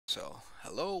So,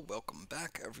 hello, welcome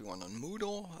back everyone on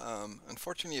Moodle.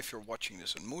 Unfortunately, if you're watching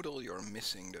this on Moodle, you're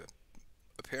missing the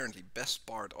apparently best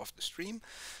part of the stream.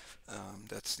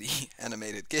 That's the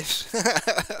animated GIFs.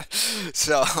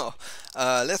 So,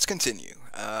 let's continue.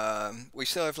 We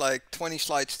still have like 20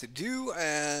 slides to do,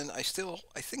 and I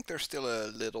think there's still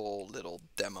a little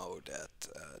demo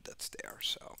that's there.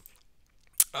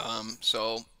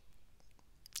 So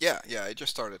yeah, I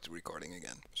just started recording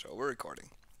again. So we're recording.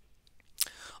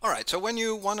 All right, so when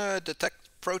you want to detect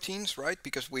proteins, right,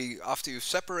 because after you've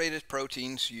separated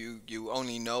proteins, you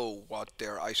only know what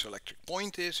their isoelectric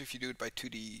point is if you do it by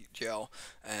 2D gel,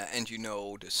 and you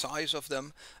know the size of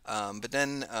them. But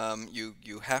then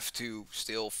you have to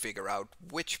still figure out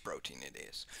which protein it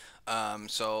is.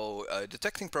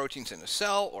 Detecting proteins in a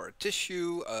cell or a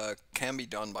tissue can be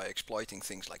done by exploiting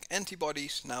things like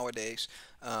antibodies nowadays.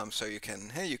 So you can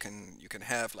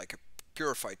have like a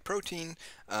purified protein,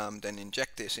 then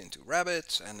inject this into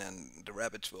rabbits, and then the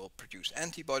rabbits will produce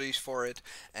antibodies for it.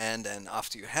 And then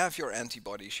after you have your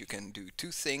antibodies, you can do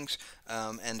two things,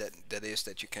 and that is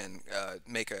that you can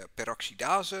make a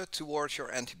peroxidase towards your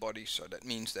antibody. So that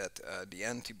means that the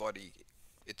antibody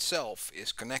itself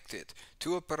is connected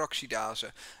to a peroxidase,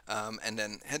 and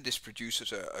then this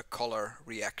produces a color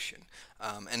reaction.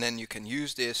 And then you can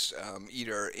use this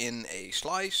either in a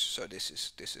slice, so this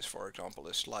is for example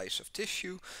a slice of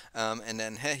tissue, and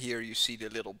then here you see the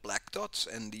little black dots,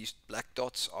 and these black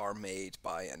dots are made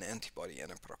by an antibody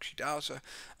and a peroxidase.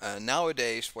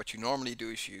 Nowadays what you normally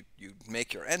do is you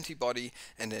make your antibody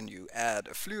and then you add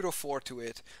a fluorophore to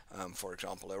it, for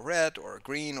example a red or a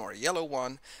green or a yellow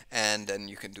one, and then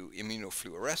you can do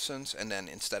immunofluorescence, and then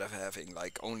instead of having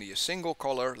like only a single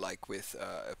color like with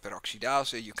a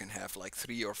peroxidase, you can have like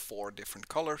 3 or 4 different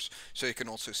colors, so you can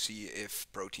also see if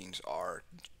proteins are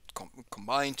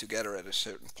combined together at a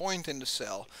certain point in the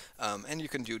cell. And you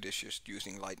can do this just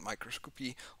using light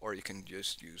microscopy, or you can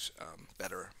just use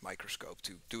better microscope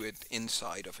to do it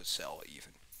inside of a cell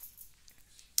even.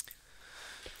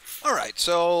 All right,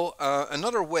 so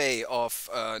another way of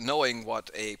knowing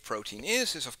what a protein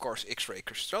is of course X-ray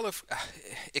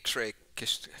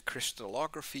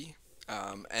crystallography.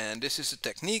 And this is a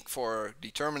technique for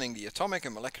determining the atomic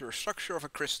and molecular structure of a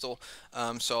crystal.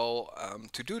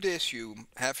 To do this, you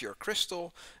have your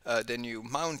crystal, then you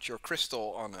mount your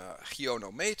crystal on a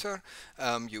Xenolog.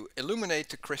 You illuminate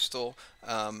the crystal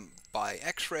by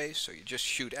X-rays, so you just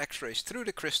shoot X-rays through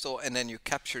the crystal, and then you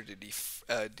capture the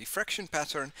diffraction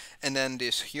pattern, and then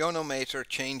this Xenolog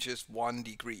changes 1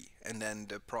 degree, and then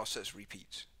the process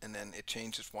repeats, and then it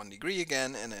changes 1 degree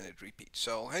again, and then it repeats.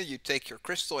 So hey, you take your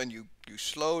crystal and you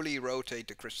slowly rotate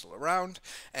the crystal around,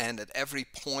 and at every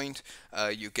point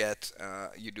you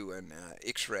do an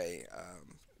X-ray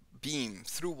beam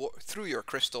through your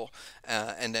crystal,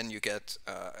 and then you get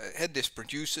this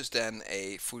produces then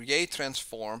a Fourier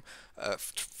transformed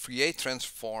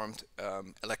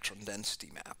electron density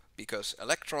map, because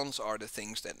electrons are the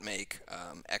things that make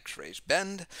X-rays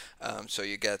bend. So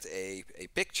you get a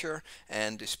picture,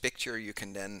 and this picture you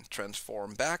can then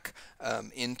transform back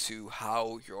into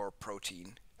how your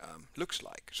protein looks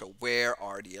like. So where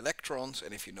are the electrons,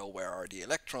 and if you know where are the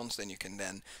electrons, then you can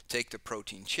then take the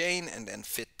protein chain and then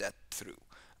fit that through.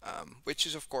 Which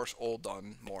is of course all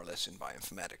done more or less in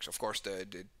bioinformatics. Of course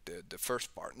the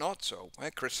first part not, so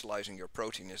crystallizing your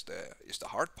protein is the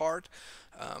hard part.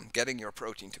 Getting your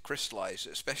protein to crystallize,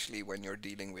 especially when you're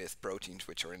dealing with proteins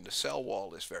which are in the cell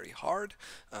wall, is very hard,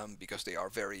 because they are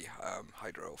very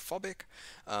hydrophobic.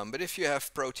 But if you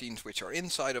have proteins which are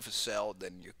inside of a cell,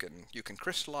 then you can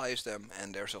crystallize them,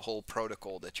 and there's a whole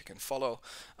protocol that you can follow.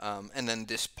 And then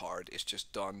this part is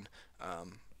just done.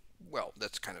 Well,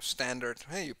 that's kind of standard.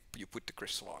 Hey, you put the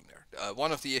crystal on there.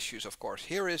 One of the issues, of course,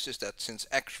 here is that since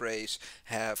X-rays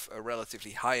have a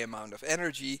relatively high amount of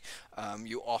energy,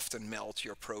 you often melt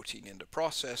your protein in the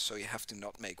process. So you have to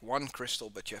not make one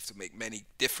crystal, but you have to make many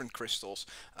different crystals,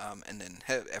 and then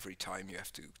every time you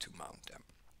have to mount them.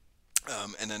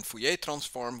 And then Fourier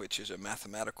transform, which is a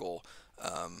mathematical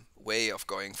way of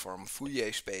going from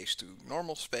Fourier space to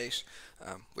normal space,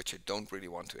 which I don't really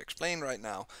want to explain right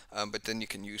now, but then you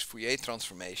can use Fourier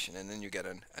transformation, and then you get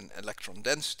an electron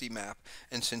density map.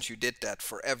 And since you did that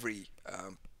for every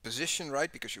position,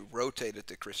 right, because you rotated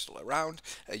the crystal around,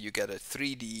 you get a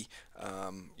 3D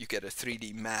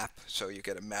map. So you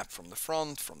get a map from the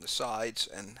front, from the sides,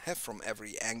 and from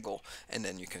every angle, and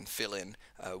then you can fill in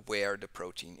where the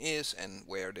protein is and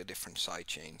where the different side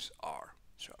chains are.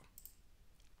 So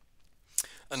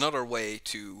Another way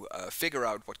to figure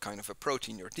out what kind of a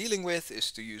protein you're dealing with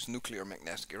is to use nuclear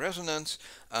magnetic resonance.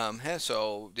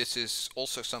 So this is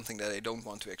also something that I don't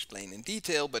want to explain in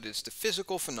detail, but it's the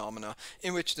physical phenomena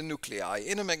in which the nuclei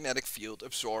in a magnetic field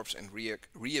absorbs and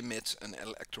re-emits an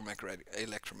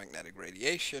electromagnetic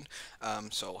radiation.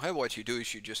 What you do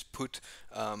is you just put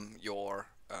your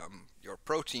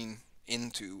protein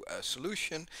into a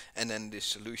solution, and then this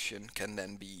solution can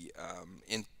then be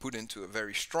put into a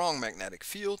very strong magnetic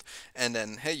field, and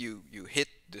then you hit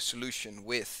the solution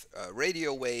with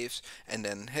radio waves, and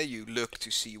then you look to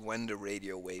see when the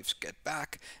radio waves get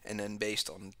back, and then based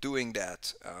on doing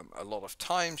that a lot of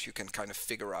times, you can kind of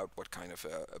figure out what kind of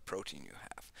a protein you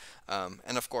have.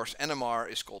 And of course, NMR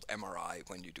is called MRI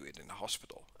when you do it in the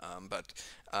hospital. But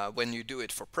when you do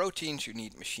it for proteins, you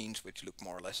need machines which look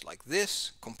more or less like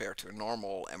this compared to a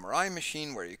normal MRI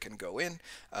machine where you can go in,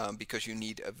 because you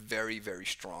need a very, very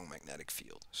strong magnetic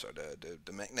field. So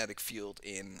the magnetic field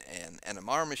in an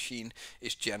NMR machine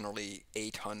is generally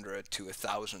 800 to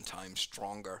 1,000 times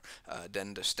stronger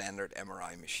than the standard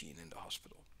MRI machine in the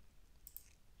hospital.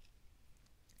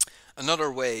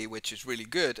 Another way which is really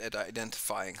good at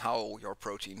identifying how your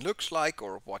protein looks like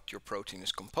or what your protein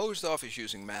is composed of is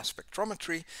using mass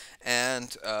spectrometry.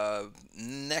 And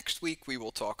next week we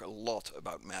will talk a lot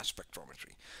about mass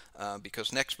spectrometry,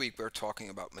 because next week we're talking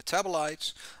about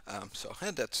metabolites.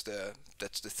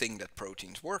 That's the thing that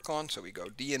proteins work on. So we go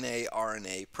DNA,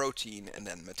 RNA, protein, and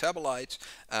then metabolites.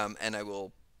 And I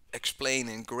will explain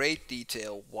in great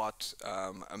detail what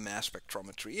a mass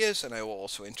spectrometry is, and I will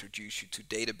also introduce you to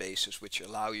databases which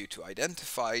allow you to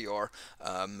identify your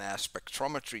mass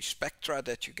spectrometry spectra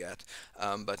that you get.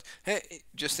 But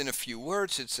just in a few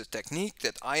words, it's a technique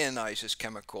that ionizes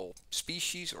chemical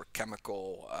species or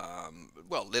chemical,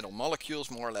 little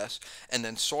molecules more or less, and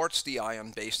then sorts the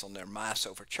ion based on their mass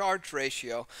over charge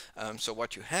ratio. So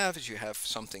what you have is you have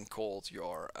something called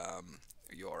your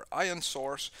ion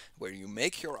source, where you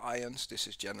make your ions. This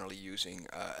is generally using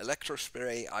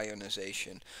electrospray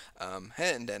ionization,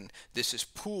 and then this is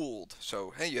pooled.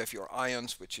 So you have your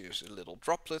ions, which is a little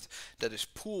droplet that is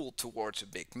pooled towards a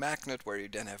big magnet, where you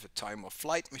then have a time of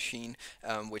flight machine,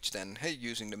 which then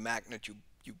using the magnet you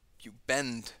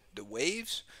bend the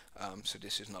waves. So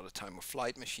this is not a time of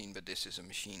flight machine, but this is a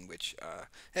machine which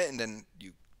and then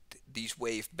these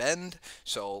wave bend.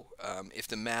 So if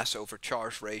the mass over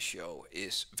charge ratio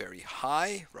is very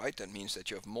high, right, that means that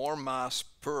you have more mass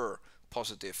per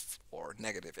positive or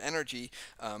negative energy,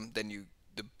 then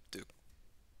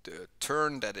the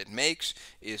turn that it makes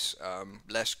is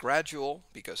less gradual,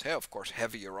 because of course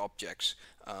heavier objects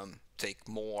take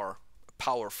more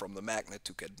power from the magnet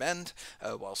to get bent,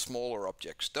 while smaller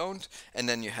objects don't. And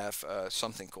then you have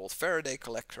something called Faraday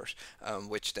collectors,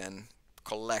 which then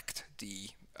collect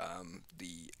the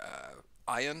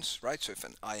ions, right? So if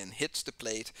an ion hits the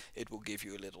plate, it will give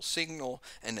you a little signal,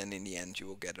 and then in the end you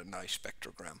will get a nice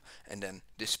spectrogram. And then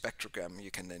this spectrogram you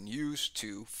can then use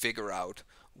to figure out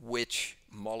which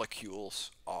molecules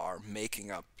are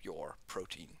making up your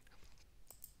protein.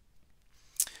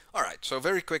 Alright, so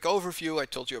very quick overview. I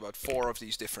told you about 4 of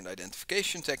these different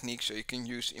identification techniques. So you can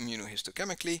use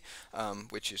immunohistochemically,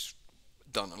 which is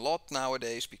done a lot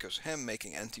nowadays, because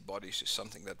making antibodies is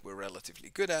something that we're relatively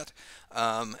good at.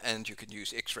 And you can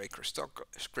use X-ray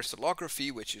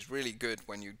crystallography, which is really good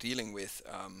when you're dealing with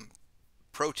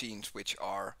proteins which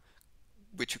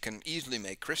you can easily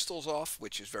make crystals of,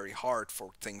 which is very hard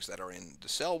for things that are in the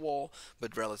cell wall,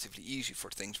 but relatively easy for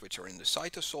things which are in the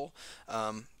cytosol.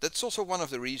 That's also one of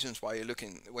the reasons why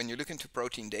when you look into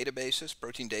protein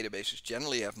databases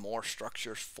generally have more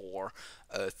structures for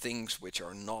things which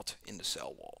are not in the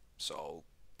cell wall. So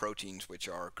proteins which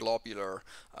are globular,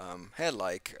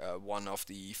 one of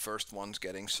the first ones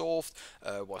getting solved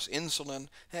was insulin.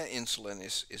 Insulin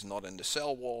is not in the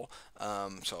cell wall,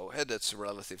 so that's a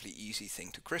relatively easy thing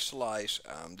to crystallize.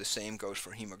 The same goes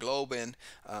for hemoglobin,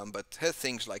 but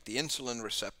things like the insulin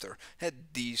receptor,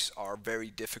 these are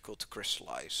very difficult to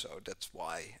crystallize, so that's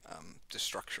why the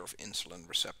structure of insulin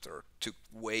receptor took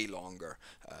way longer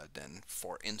than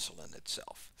for insulin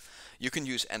itself. You can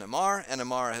use NMR.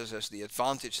 NMR has the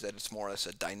advantage that it's more or less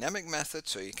a dynamic method,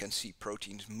 so you can see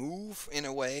proteins move in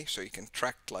a way, so you can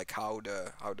track like how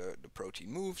the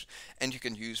protein moves. And you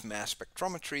can use mass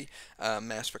spectrometry.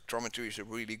 Mass spectrometry is a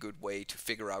really good way to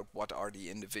figure out what are the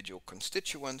individual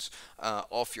constituents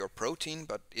of your protein,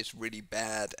 but it's really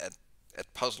bad at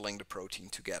puzzling the protein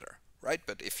together, right?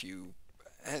 But if you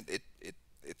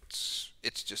it's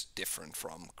just different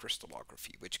from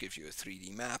crystallography, which gives you a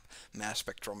 3D map. Mass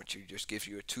spectrometry just gives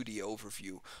you a 2D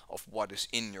overview of what is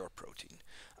in your protein.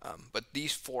 But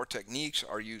these four techniques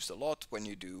are used a lot when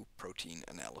you do protein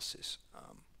analysis.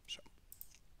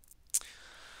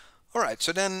 All right,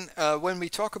 so then when we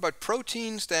talk about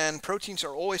proteins, then proteins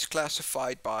are always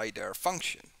classified by their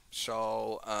function.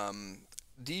 So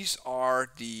these are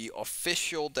the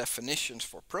official definitions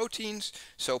for proteins.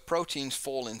 So proteins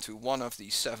fall into one of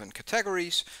these 7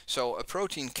 categories. So a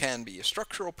protein can be a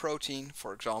structural protein,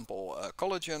 for example,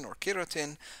 collagen or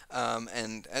keratin.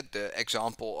 And the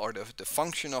example or the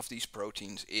function of these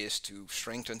proteins is to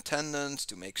strengthen tendons,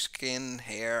 to make skin,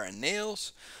 hair, and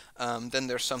nails. Then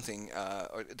there's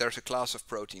there's a class of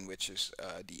protein which is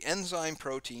the enzyme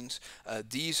proteins.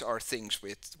 These are things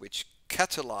which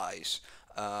catalyze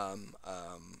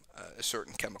a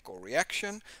certain chemical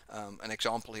reaction. An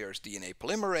example here is DNA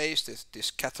polymerase.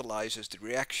 This catalyzes the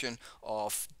reaction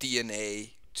of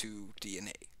DNA to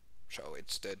DNA. So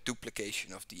it's the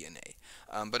duplication of DNA.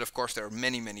 But of course there are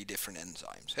many different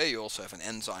enzymes. Hey, you also have an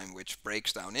enzyme which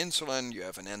breaks down insulin. You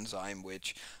have an enzyme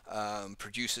which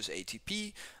produces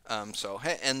ATP. So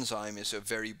enzyme is a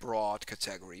very broad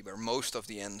category where most of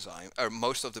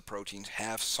the proteins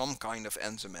have some kind of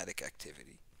enzymatic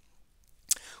activity.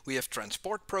 We have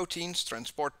transport proteins.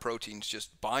 Transport proteins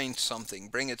just bind something,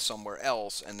 bring it somewhere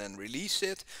else, and then release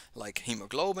it, like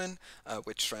hemoglobin,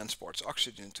 which transports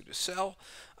oxygen to the cell.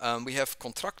 We have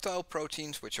contractile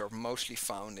proteins, which are mostly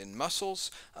found in muscles,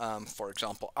 for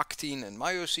example, actin and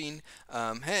myosin,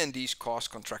 and these cause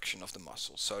contraction of the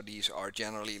muscles. So these are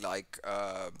generally like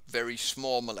very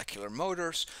small molecular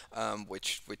motors,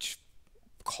 which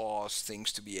cause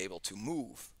things to be able to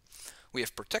move. We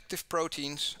have protective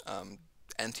proteins.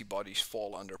 Antibodies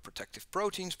fall under protective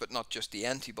proteins, but not just the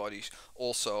antibodies.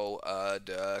 Also,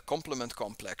 the complement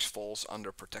complex falls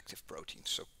under protective proteins.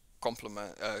 So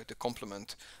the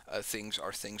complement things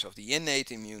are things of the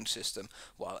innate immune system,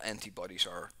 while antibodies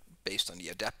are based on the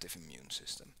adaptive immune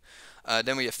system.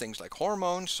 Then we have things like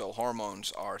hormones. So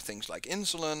hormones are things like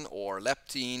insulin or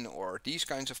leptin or these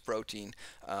kinds of protein,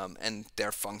 and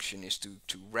their function is to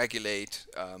regulate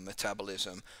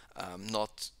metabolism,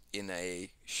 not in a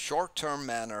short-term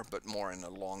manner, but more in a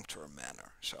long-term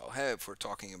manner. So if we're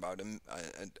talking about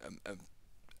a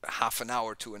half an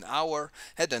hour to an hour,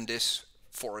 then this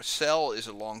for a cell is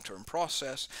a long-term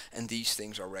process, and these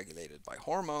things are regulated by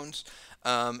hormones.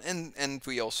 And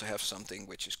we also have something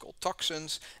which is called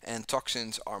toxins, and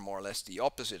toxins are more or less the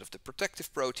opposite of the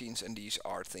protective proteins, and these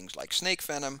are things like snake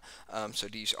venom. So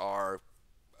these are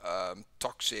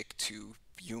toxic to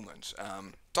humans.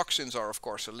 Toxins are of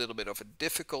course a little bit of a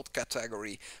difficult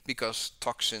category because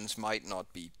toxins might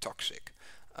not be toxic,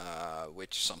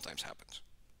 which sometimes happens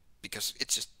because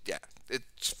it's just, yeah,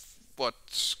 it's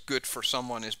what's good for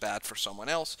someone is bad for someone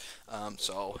else.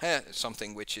 So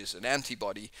something which is an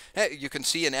antibody, you can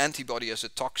see an antibody as a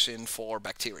toxin for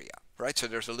bacteria, right? So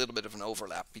there's a little bit of an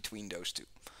overlap between those two.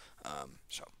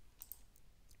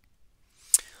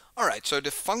 All right, so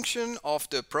the function of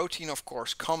the protein, of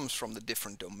course, comes from the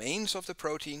different domains of the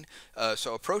protein.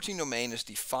 So a protein domain is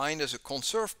defined as a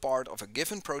conserved part of a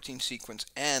given protein sequence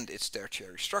and its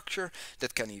tertiary structure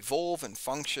that can evolve and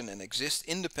function and exist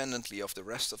independently of the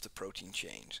rest of the protein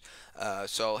chains.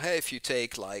 So if you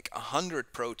take like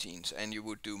 100 proteins and you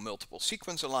would do multiple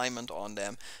sequence alignment on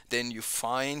them, then you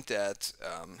find that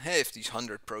if these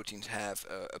 100 proteins have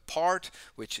a part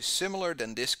which is similar,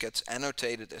 then this gets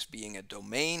annotated as being a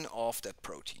domain of that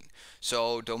protein.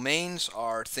 So domains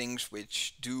are things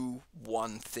which do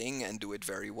one thing and do it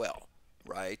very well,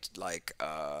 right? Like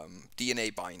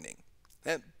DNA binding.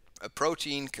 A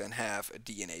protein can have a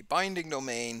DNA binding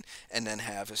domain and then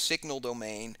have a signal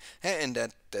domain, and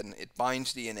then it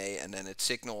binds DNA and then it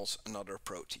signals another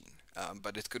protein.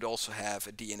 But it could also have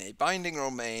a DNA binding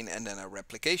domain and then a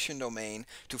replication domain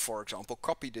to, for example,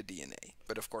 copy the DNA.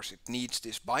 But of course it needs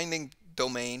this binding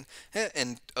domain,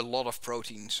 and a lot of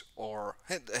proteins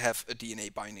have a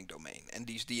DNA binding domain, and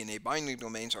these DNA binding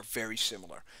domains are very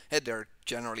similar. They're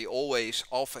generally always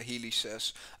alpha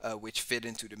helices which fit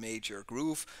into the major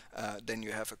groove. Then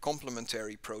you have a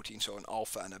complementary protein, so an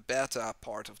alpha and a beta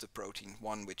part of the protein,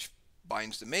 one which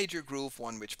binds the major groove,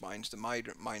 one which binds the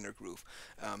minor groove.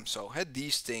 So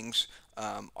these things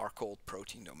are called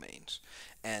protein domains.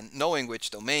 And knowing which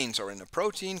domains are in a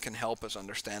protein can help us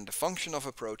understand the function of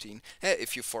a protein.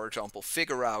 If you, for example,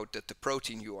 figure out that the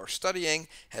protein you are studying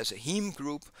has a heme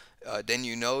group, then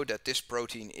you know that this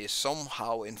protein is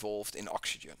somehow involved in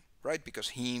oxygen, right? Because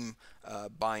heme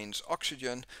binds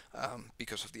oxygen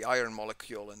because of the iron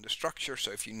molecule and the structure.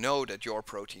 So if you know that your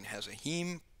protein has a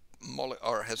heme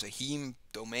or has a heme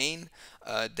domain,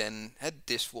 then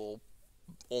this will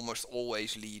almost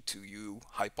always lead to you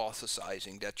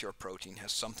hypothesizing that your protein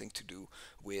has something to do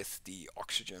with the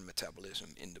oxygen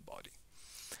metabolism in the body.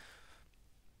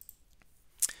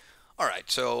 All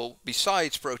right, so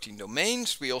besides protein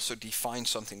domains, we also define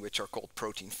something which are called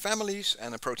protein families.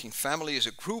 And a protein family is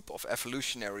a group of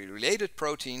evolutionary related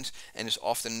proteins and is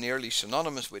often nearly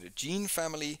synonymous with a gene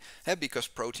family. Because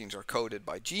proteins are coded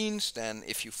by genes, then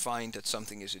if you find that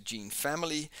something is a gene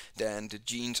family, then the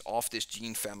genes of this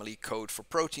gene family code for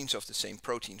proteins of the same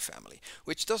protein family,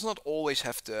 which does not always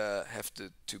have to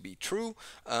be true,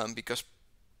 because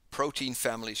protein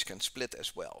families can split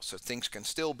as well. So things can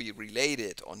still be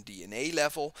related on DNA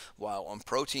level, while on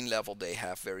protein level they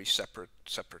have very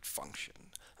separate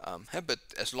function. But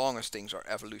as long as things are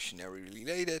evolutionary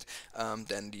related,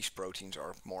 then these proteins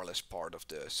are more or less part of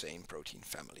the same protein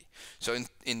family. So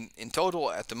in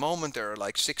total at the moment there are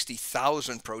like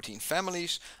 60,000 protein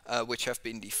families which have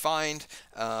been defined,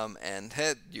 and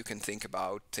you can think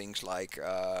about things like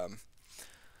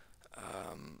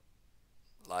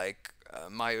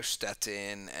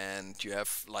myostatin, and you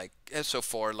have like so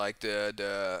for like the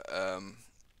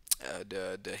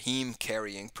heme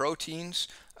carrying proteins.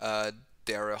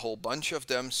 There are a whole bunch of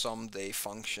them. Some they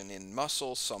function in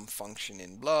muscles, some function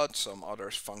in blood, some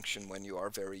others function when you are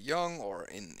very young or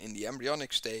in the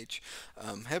embryonic stage.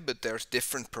 But there's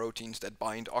different proteins that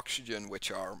bind oxygen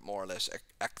which are more or less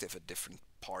active at different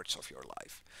parts of your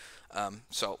life.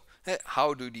 So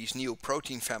how do these new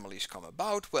protein families come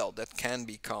about? Well, that can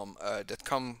become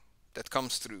that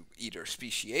comes through either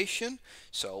speciation.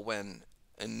 So when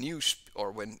a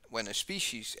when a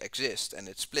species exists and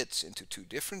it splits into two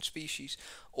different species,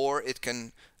 or it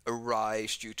can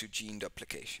arise due to gene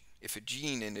duplication. If a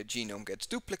gene in the genome gets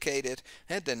duplicated,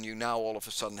 then you now all of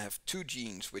a sudden have two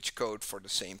genes which code for the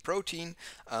same protein.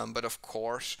 But of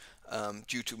course,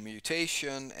 due to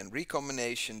mutation and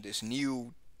recombination, this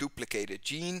new duplicated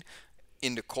gene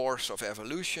in the course of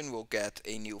evolution will get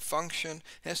a new function.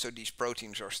 And so these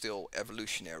proteins are still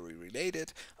evolutionary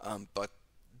related, but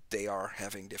they are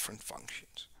having different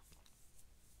functions.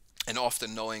 And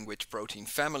often knowing which protein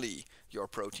family your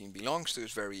protein belongs to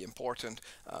is very important,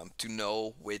 to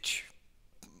know which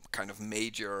kind of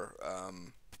major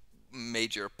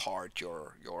part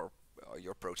your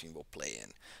protein will play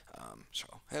in. So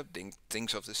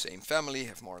things of the same family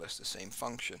have more or less the same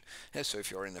function. So if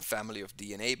you're in a family of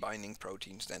DNA binding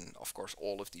proteins, then of course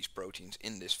all of these proteins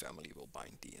in this family will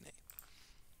bind DNA.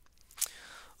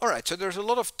 Alright, so there's a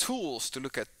lot of tools to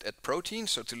look at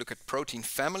proteins, so to look at protein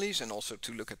families and also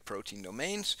to look at protein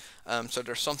domains. So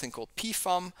there's something called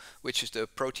PFAM, which is the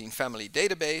protein family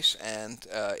database, and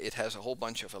it has a whole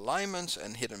bunch of alignments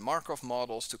and hidden Markov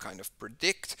models to kind of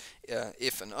predict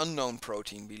if an unknown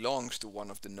protein belongs to one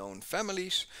of the known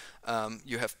families.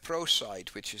 You have ProSite,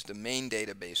 which is the main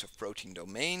database of protein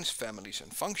domains, families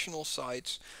and functional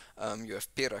sites. You have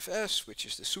PRFS, which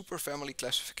is the superfamily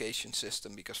classification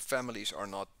system, because families are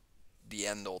not the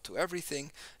end all to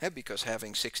everything, because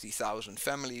having 60,000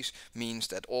 families means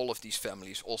that all of these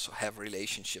families also have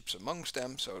relationships amongst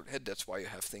them, so that's why you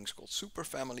have things called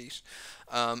superfamilies.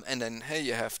 And then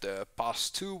you have the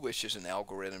PAS2, which is an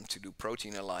algorithm to do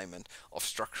protein alignment of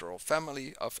structural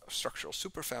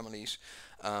superfamilies.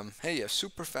 You have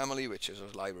superfamily, which is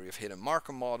a library of hidden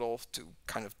Markov model to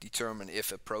kind of determine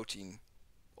if a protein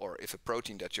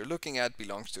that you're looking at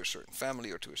belongs to a certain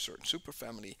family or to a certain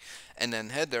superfamily. And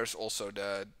then there's also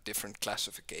the different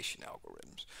classification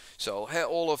algorithms. So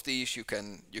all of these you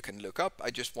can look up.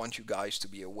 I just want you guys to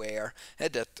be aware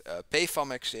that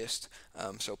PFAM exists.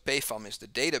 So PFAM is the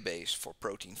database for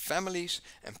protein families,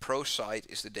 and ProSite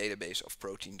is the database of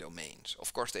protein domains.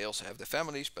 Of course, they also have the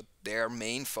families, but their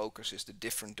main focus is the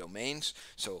different domains.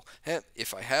 So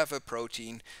if I have a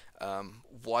protein,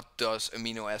 what does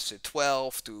amino acid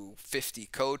 12 to 50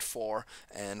 code for,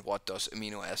 and what does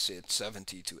amino acid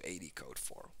 70 to 80 code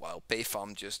for? While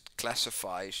PFAM just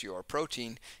classifies your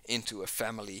protein into a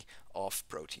family of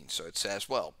proteins. So it says,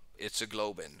 well, it's a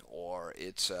globin, or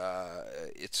it's a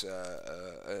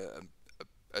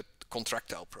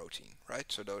contractile protein,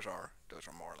 right? So those are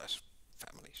more or less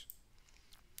families.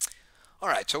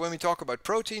 Alright, so when we talk about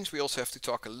proteins, we also have to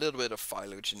talk a little bit of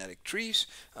phylogenetic trees.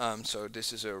 So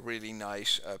this is a really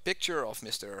nice picture of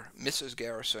Mrs.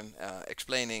 Garrison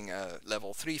explaining a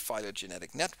level 3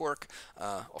 phylogenetic network.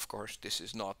 Of course, this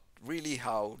is not really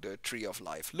how the tree of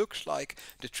life looks like.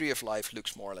 The tree of life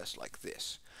looks more or less like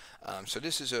this. So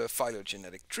this is a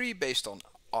phylogenetic tree based on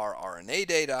rRNA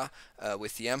data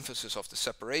with the emphasis of the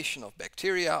separation of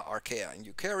bacteria, archaea, and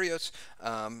eukaryotes,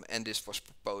 and this was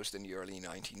proposed in the early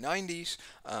 1990s.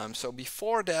 So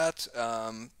before that,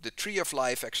 the tree of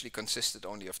life actually consisted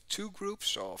only of two groups,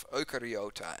 so of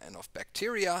eukaryota and of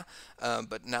bacteria,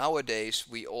 but nowadays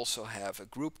we also have a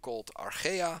group called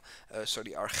archaea. So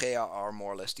the archaea are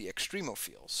more or less the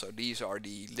extremophiles. So these are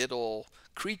the little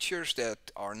creatures that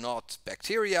are not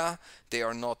bacteria, they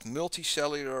are not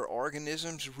multicellular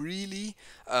organisms really,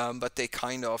 but they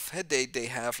kind of, they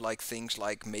have like things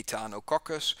like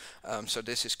methanococcus, so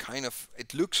this is kind of,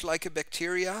 it looks like a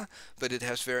bacteria, but it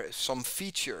has some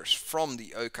features from the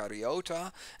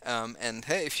eukaryota, and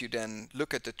if you then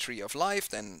look at the tree of life,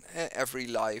 then every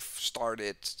life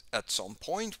started at some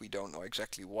point. We don't know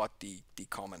exactly what the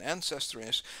common ancestor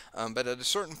is, but at a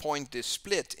certain point this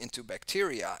split into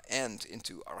bacteria and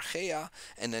into archaea,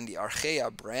 and then the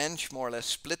archaea branch more or less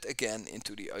split again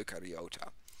into the eukaryota.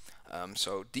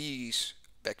 So these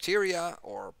bacteria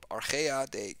or archaea,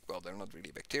 they're not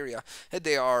really bacteria,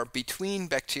 they are between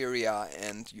bacteria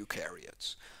and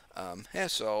eukaryotes.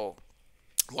 So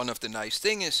one of the nice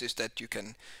things is that you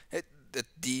can, that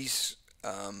these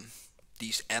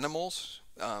animals,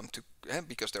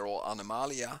 because they're all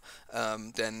animalia,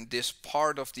 then this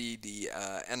part of the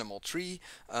animal tree,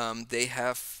 they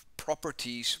have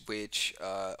properties which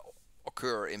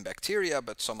occur in bacteria,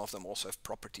 but some of them also have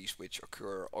properties which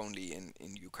occur only in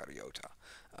eukaryota.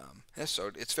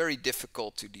 So it's very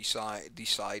difficult to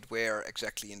decide where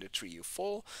exactly in the tree you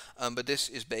fall, but this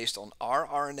is based on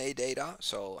rRNA data.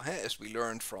 So as we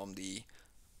learned from the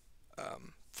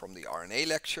RNA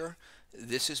lecture,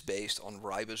 this is based on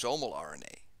ribosomal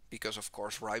RNA. Because of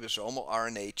course ribosomal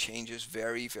RNA changes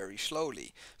very, very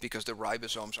slowly, because the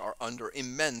ribosomes are under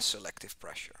immense selective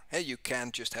pressure. You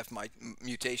can't just have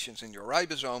mutations in your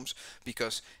ribosomes,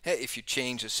 because if you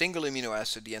change a single amino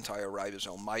acid, the entire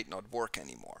ribosome might not work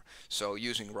anymore. So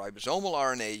using ribosomal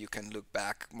RNA, you can look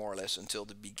back more or less until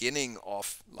the beginning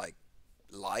of like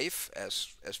life as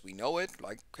we know it,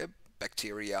 like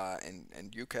bacteria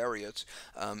and eukaryotes.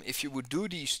 If you would do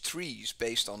these trees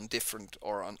based on different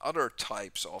or on other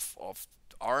types of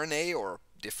RNA or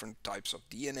different types of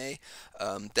DNA,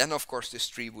 then of course this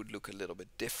tree would look a little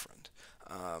bit different.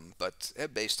 But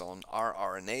based on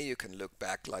rRNA, you can look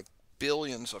back like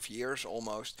billions of years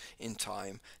almost in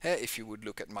time. If you would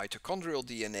look at mitochondrial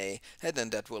DNA, then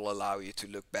that will allow you to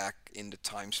look back in the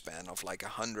time span of like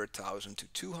 100,000 to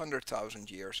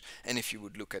 200,000 years. And if you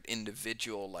would look at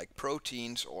individual like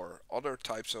proteins or other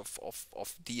types of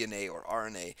DNA or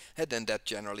RNA, then that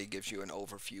generally gives you an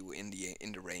overview in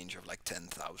the range of like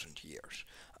 10,000 years.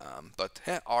 But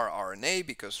rRNA,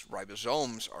 because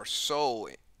ribosomes are so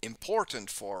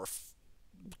important for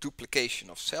duplication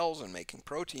of cells and making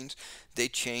proteins, they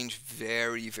change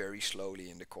very, very slowly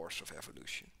in the course of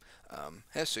evolution.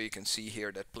 So you can see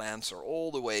here that plants are all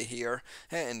the way here,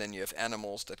 and then you have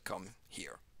animals that come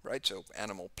here, right? So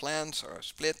animal plants are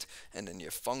split, and then you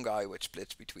have fungi, which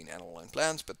splits between animal and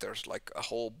plants, but there's like a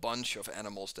whole bunch of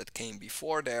animals that came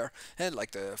before there,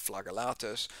 like the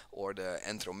flagellatus or the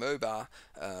Entomoeba,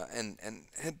 and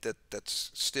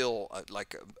that's still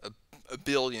like a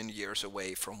billion years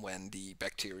away from when the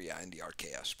bacteria and the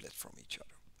archaea split from each other.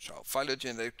 So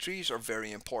phylogenetic trees are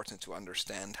very important to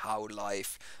understand how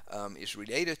life is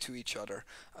related to each other,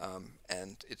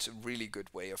 and it's a really good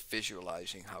way of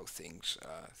visualizing how things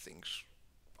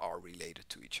are related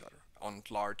to each other on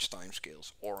large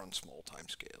timescales or on small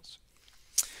timescales.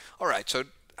 All right, so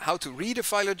how to read a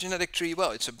phylogenetic tree?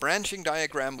 Well, it's a branching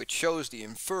diagram which shows the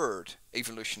inferred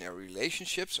evolutionary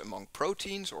relationships among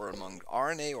proteins or among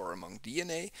RNA or among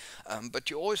DNA, but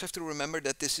you always have to remember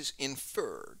that this is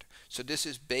inferred. So this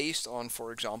is based on,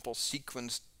 for example,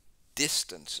 sequence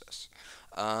distances,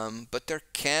 but there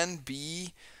can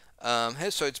be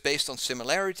so it's based on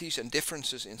similarities and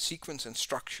differences in sequence and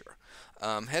structure.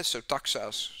 So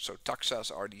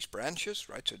taxas are these branches,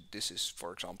 right? So this is,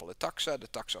 for example, a taxa, the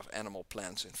taxa of animal,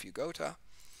 plants, and Fugota.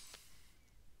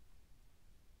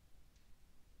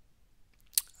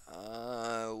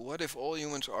 What if all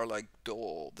humans are like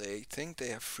Dole? They think they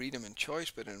have freedom and choice,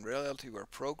 but in reality we're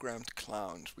programmed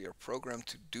clowns. We are programmed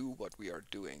to do what we are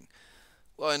doing.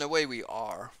 Well, in a way we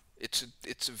are. It's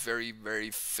a very,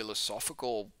 very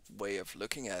philosophical way of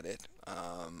looking at it.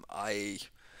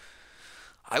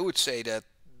 I would say that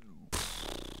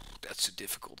that's a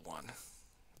difficult one.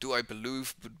 Do I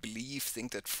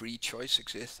think that free choice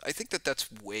exists? I think that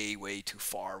that's way, way too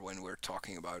far when we're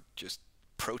talking about just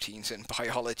proteins and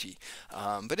biology.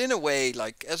 But in a way,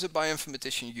 like as a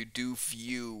bioinformatician, you do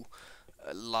view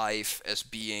life as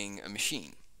being a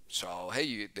machine. So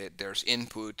hey, there's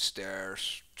inputs,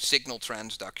 there's signal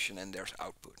transduction, and there's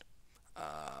output.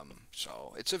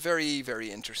 So it's a very,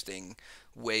 very interesting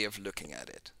way of looking at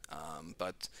it.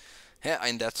 But yeah,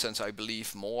 in that sense, I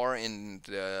believe more in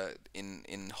the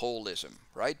in holism,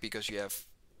 right? Because you have,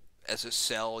 as a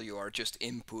cell, you are just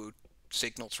input,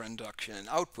 signal transduction, and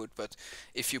output. But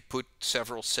if you put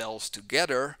several cells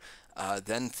together,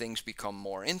 then things become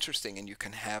more interesting, and you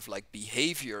can have like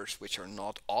behaviors which are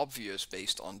not obvious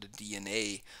based on the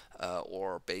DNA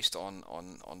or based on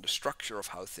the structure of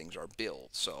how things are built.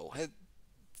 So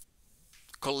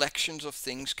collections of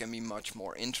things can be much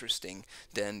more interesting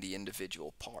than the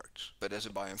individual parts. But as a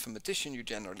bioinformatician, you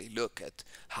generally look at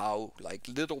how like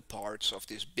little parts of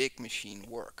this big machine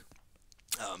work.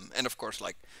 And of course,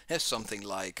 like has something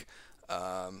like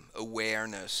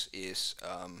awareness is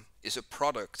a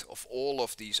product of all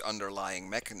of these underlying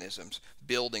mechanisms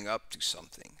building up to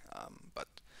something. But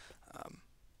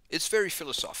it's very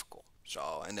philosophical.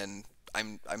 So, and then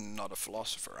I'm not a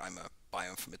philosopher. I'm a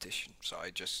bioinformatician. So I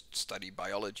just study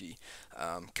biology,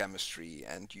 chemistry,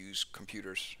 and use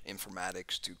computers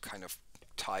informatics to kind of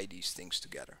tie these things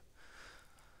together.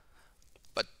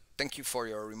 But thank you for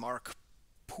your remark,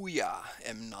 Puya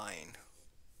M9.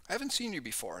 I haven't seen you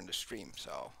before in the stream,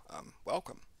 so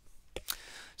welcome.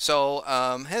 So,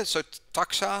 so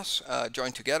taxas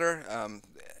joined together.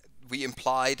 We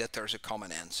imply that there's a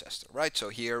common ancestor, right? So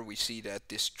here we see that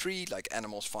this tree, like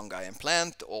animals, fungi, and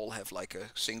plant, all have like a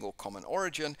single common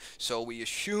origin. So we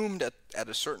assume that at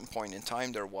a certain point in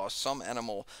time there was some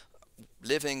animal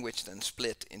living, which then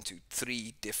split into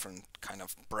three different kind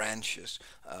of branches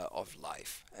of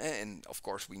life. And of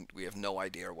course, we have no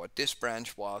idea what this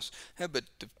branch was, but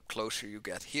the closer you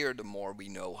get here, the more we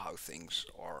know how things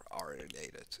are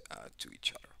related to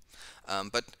each other.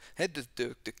 But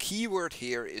the key word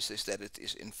here is that it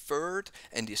is inferred,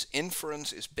 and this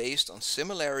inference is based on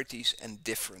similarities and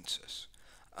differences.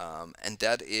 And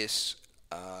that is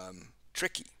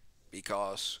tricky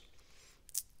because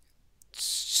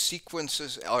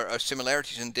sequences or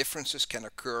similarities and differences can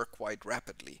occur quite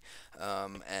rapidly,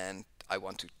 and I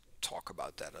want to talk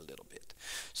about that a little bit.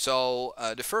 So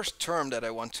the first term that I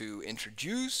want to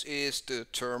introduce is the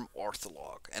term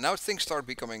ortholog, and now things start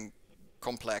becoming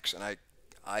complex, and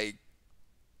I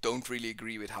don't really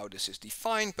agree with how this is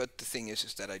defined, but the thing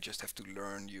is that I just have to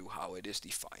learn you how it is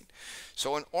defined.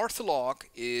 So an ortholog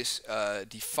is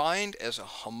defined as a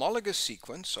homologous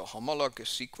sequence. So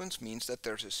homologous sequence means that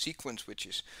there's a sequence which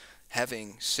is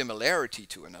having similarity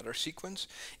to another sequence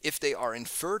if they are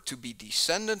inferred to be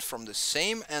descendant from the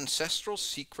same ancestral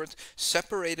sequence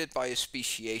separated by a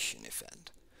speciation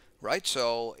event. Right,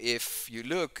 so if you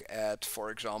look at, for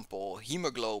example,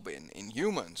 hemoglobin in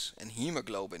humans and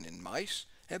hemoglobin in mice,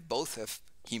 both have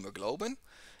hemoglobin,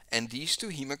 and these two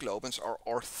hemoglobins are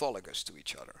orthologous to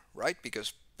each other, right?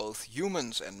 Because both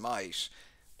humans and mice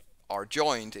are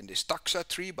joined in this taxa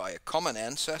tree by a common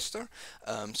ancestor.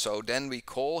 So then we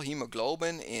call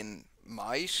hemoglobin in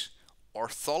mice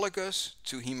orthologous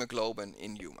to hemoglobin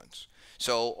in humans.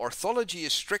 So orthology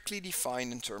is strictly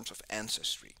defined in terms of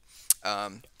ancestry.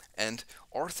 And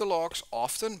orthologs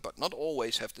often, but not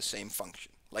always, have the same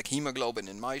function. Like hemoglobin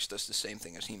in mice does the same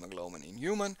thing as hemoglobin in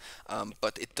human,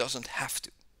 but it doesn't have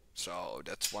to. So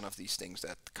that's one of these things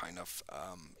that kind of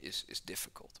is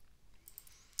difficult.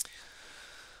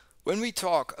 When we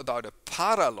talk about a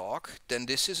paralog, then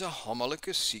this is a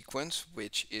homologous sequence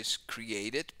which is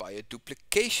created by a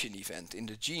duplication event in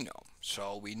the genome.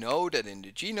 So we know that in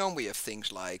the genome we have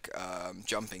things like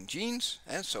jumping genes,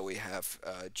 and so we have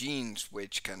genes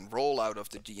which can roll out of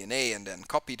the DNA and then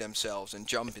copy themselves and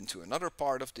jump into another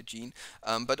part of the gene,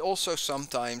 but also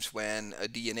sometimes when a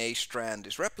DNA strand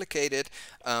is replicated,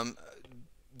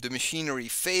 the machinery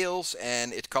fails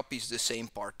and it copies the same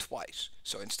part twice.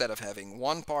 So instead of having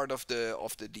one part of the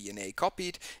DNA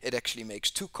copied, it actually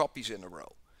makes two copies in a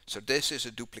row. So this is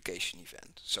a duplication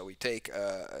event. So we take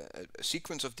a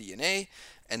sequence of DNA,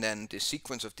 and then this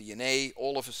sequence of DNA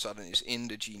all of a sudden is in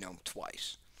the genome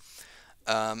twice.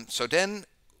 So then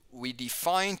we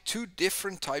define two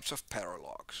different types of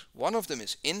paralogs. One of them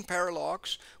is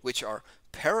in-paralogs, which are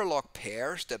paralog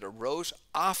pairs that arose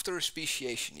after a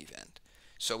speciation event.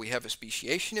 So we have a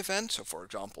speciation event, so for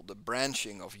example the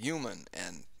branching of human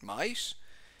and mice,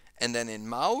 and then in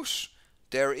mouse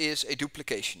there is a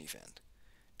duplication event.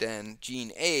 Then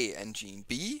gene A and gene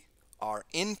B are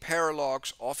in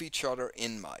paralogs of each other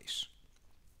in mice.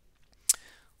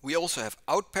 We also have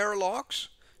out paralogs,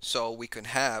 so we can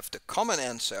have the common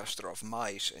ancestor of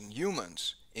mice and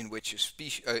humans in which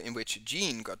a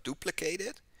gene got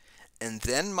duplicated, and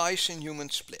then mice and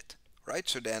humans split. right?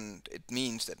 So then it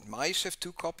means that mice have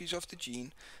 2 copies of the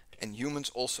gene and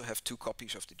humans also have 2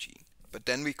 copies of the gene. But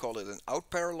then we call it an out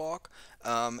paralog,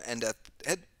 and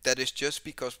that is just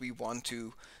because we want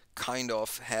to kind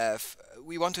of have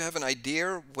an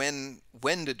idea when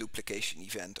the duplication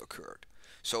event occurred.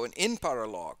 So an in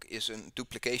paralog is a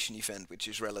duplication event which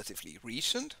is relatively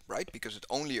recent, right? Because it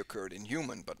only occurred in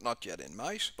human but not yet in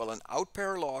mice. While an out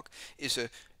paralog is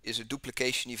a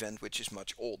duplication event which is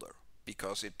much older,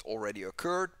 because it already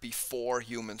occurred before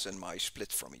humans and mice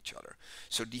split from each other.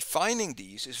 So defining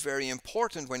these is very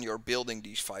important when you're building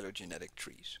these phylogenetic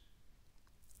trees.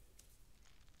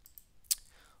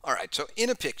 Alright, so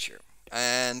in a picture,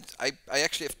 and I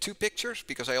actually have 2 pictures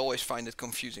because I always find it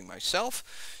confusing myself.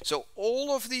 So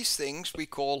all of these things we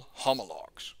call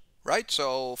homologs, right?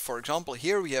 So for example,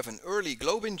 here we have an early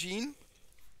globin gene,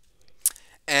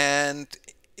 and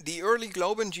the early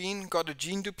globin gene got a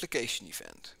gene duplication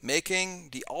event, making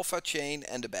the alpha chain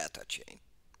and the beta chain,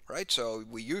 right? So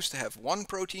we used to have one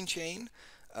protein chain,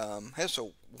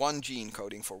 so one gene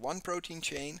coding for one protein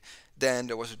chain. Then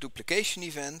there was a duplication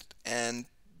event, and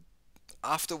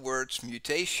afterwards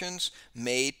mutations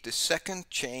made the second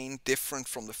chain different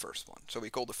from the first one. So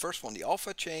we call the first one the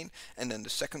alpha chain, and then the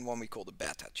second one we call the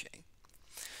beta chain.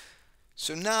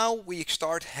 So now we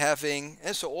start having,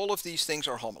 and so all of these things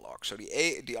are homologs. So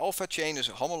the alpha chain is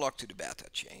a homolog to the beta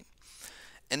chain.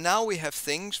 And now we have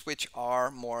things which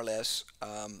are more or less,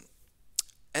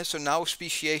 and so now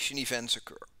speciation events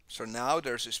occur. So now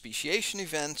there's a speciation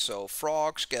event, so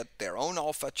frogs get their own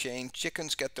alpha chain,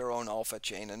 chickens get their own alpha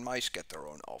chain, and mice get their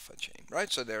own alpha chain,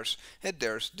 right? So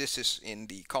this is in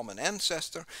the common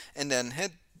ancestor, and then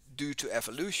due to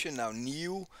evolution now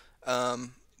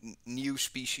new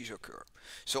species occur.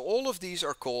 So all of these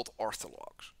are called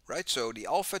orthologs, right? So the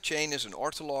alpha chain is an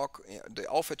ortholog. The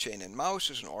alpha chain in mouse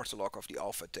is an ortholog of the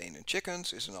alpha chain in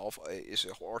chickens, is an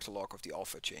ortholog of the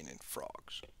alpha chain in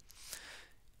frogs.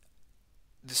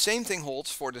 The same thing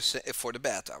holds for the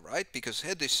beta, right? Because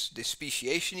this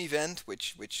speciation event,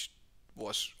 which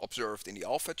was observed in the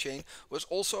alpha chain, was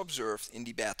also observed in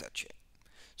the beta chain.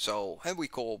 So we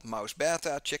call mouse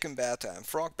beta, chicken beta, and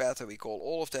frog beta, we call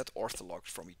all of that orthologs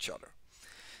from each other.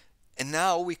 And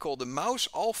now we call the mouse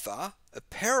alpha a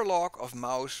paralog of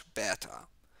mouse beta.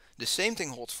 The same thing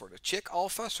holds for the chick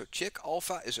alpha, so chick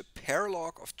alpha is a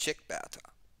paralog of chick beta,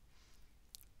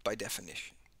 by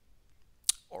definition.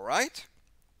 Alright?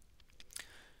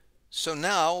 So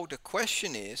now the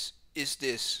question is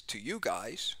this, to you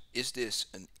guys, is this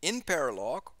an in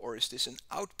paralog or is this an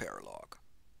out paralog?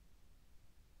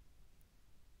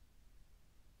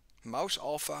 Mouse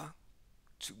alpha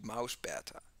to mouse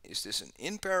beta. Is this an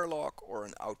in paralog or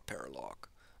an out paralog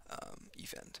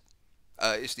event?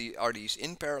 Are these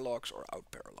in paralogs or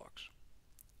out paralogs?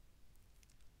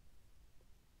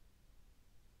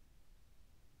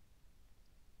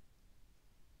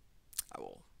 I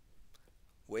will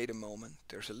wait a moment.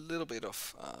 There's a little bit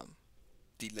of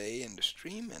delay in the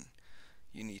stream, and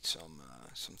you need some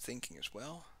thinking as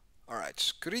well. Alright,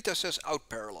 Skrita says out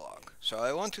paralog. So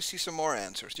I want to see some more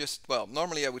answers. Well,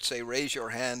 normally I would say raise your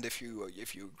hand if you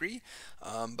agree,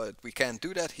 but we can't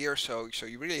do that here, so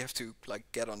you really have to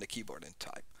get on the keyboard and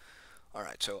type.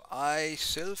 Alright, so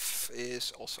I-Sylph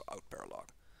is also out paralog.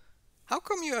 How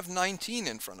come you have 19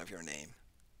 in front of your name?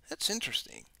 That's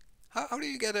interesting. How do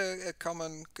you get a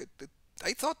common...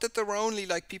 I thought that there were only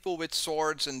people with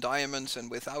swords and diamonds and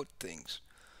without things.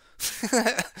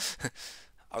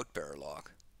 Out paralog.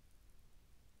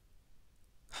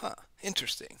 Huh,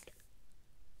 interesting.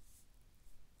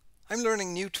 I'm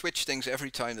learning new Twitch things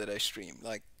every time that I stream.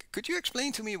 Could you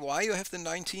explain to me why you have the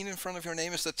 19 in front of your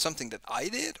name? Is that something that I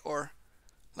did, or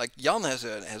Jan has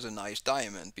a nice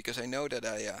diamond, because I know that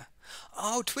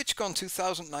oh, TwitchCon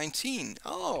 2019.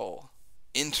 Oh,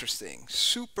 interesting.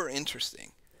 Super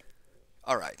interesting.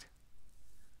 All right.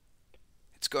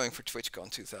 It's going for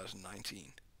TwitchCon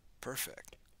 2019.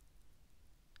 Perfect.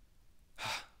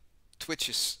 Twitch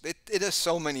is, it has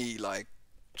so many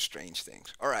strange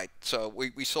things. Alright, so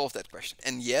we solved that question.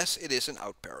 And yes, it is an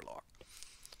out paralog.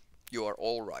 You are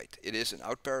all right. It is an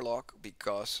out paralog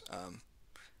because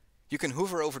you can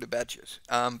hover over the badges.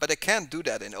 But I can't do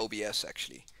that in OBS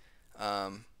actually.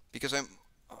 Because I'm...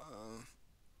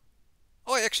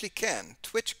 oh, I actually can.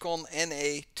 TwitchCon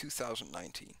NA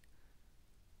 2019.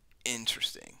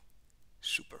 Interesting.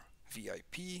 Super.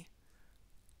 VIP.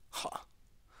 Huh.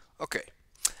 Okay.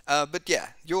 But yeah,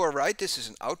 you are right. This is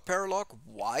an out paralog.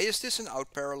 Why is this an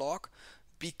out paralog?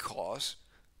 Because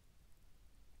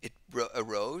it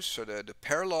arose, so the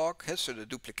paralog, so the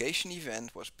duplication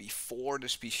event was before the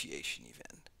speciation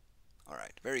event. All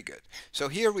right, very good. So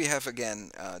here we have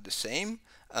again the same,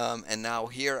 and now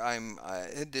here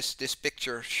this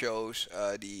picture shows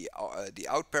the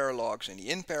out paralogs and the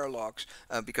in paralogs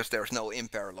because there's no in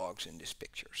paralogs in this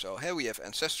picture. So here we have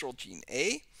ancestral gene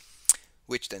A,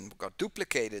 which then got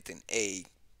duplicated in A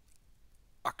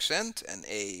accent and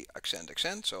A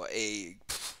accent, so A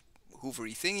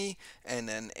hoovery thingy and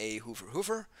then A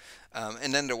hoover.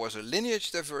 And then there was a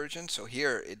lineage divergence, so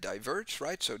here it diverged,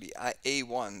 right? So the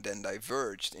A1 then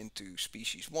diverged into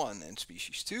species 1 and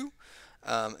species 2,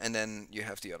 and then you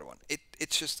have the other one.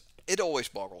 It always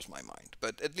boggles my mind,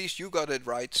 but at least you got it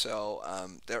right, so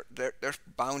there's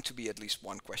bound to be at least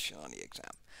one question on the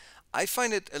exam. I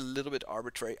find it a little bit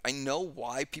arbitrary. I know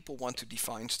why people want to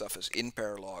define stuff as in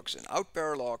paralogs and out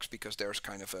paralogs because there's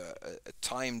kind of a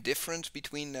time difference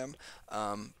between them,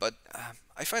 but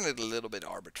I find it a little bit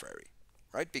arbitrary,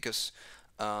 right? Because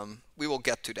we will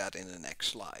get to that in the next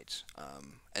slides.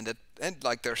 And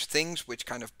like there's things which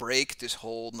kind of break this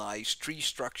whole nice tree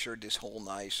structure, this whole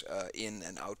nice in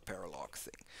and out paralog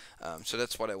thing. So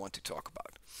that's what I want to talk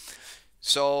about.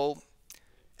 So,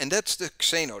 and that's the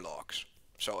Xenologs.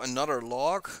 So another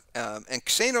log, and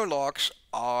Xenologs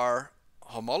are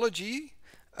homology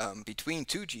between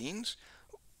two genes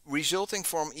resulting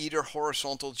from either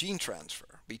horizontal gene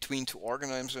transfer between two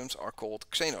organisms are called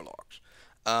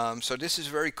Xenologs. So this is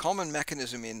a very common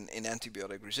mechanism in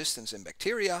antibiotic resistance in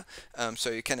bacteria.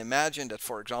 So you can imagine that,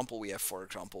 for example, we have, for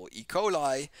example, E.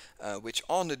 coli, which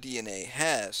on the DNA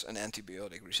has an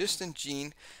antibiotic resistant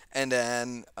gene, and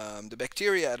then the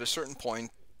bacteria at a certain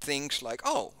point things like,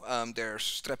 oh, there's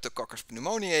Streptococcus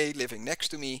pneumoniae living next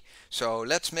to me, so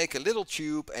let's make a little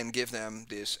tube and give them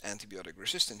this antibiotic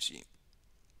resistance gene.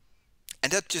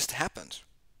 And that just happens.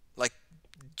 Like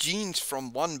genes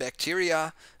from one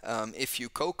bacteria, if you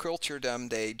co-culture them,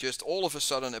 they just all of a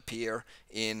sudden appear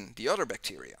in the other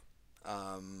bacteria.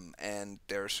 And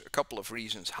there's a couple of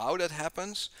reasons how that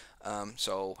happens.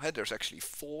 So there's actually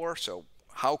 4. So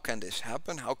how can this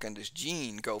happen? How can this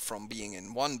gene go from being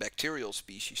in one bacterial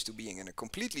species to being in a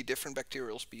completely different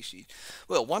bacterial species?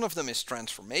 Well, one of them is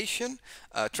transformation.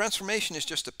 Transformation is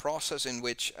just a process in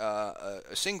which a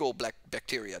single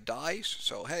bacteria dies.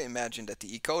 So imagine that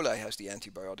the E. coli has the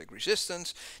antibiotic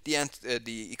resistance, the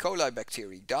E. coli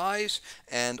bacteria dies,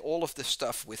 and all of the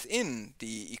stuff within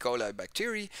the E. coli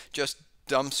bacteria just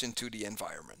dumps into the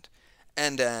environment.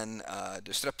 And then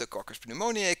the Streptococcus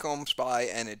pneumoniae comes by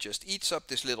and it just eats up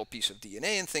this little piece of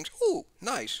DNA and thinks, ooh,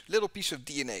 nice, little piece of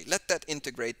DNA, let that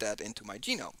integrate that into my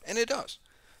genome. And it does.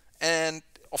 And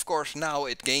of course now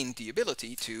it gained the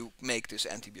ability to make this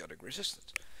antibiotic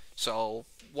resistance. So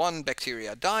one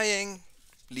bacteria dying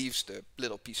leaves the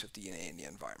little piece of DNA in the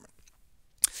environment.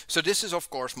 So this is of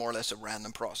course more or less a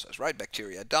random process, right?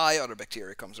 Bacteria die, other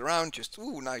bacteria comes around, just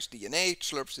ooh, nice DNA,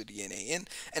 slurps the DNA in.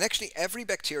 And actually every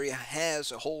bacteria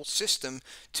has a whole system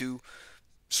to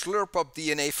slurp up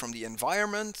DNA from the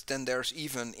environment. Then there's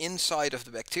even inside of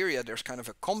the bacteria, there's kind of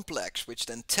a complex which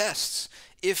then tests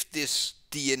if this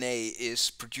DNA is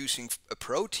producing a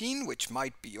protein, which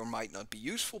might be or might not be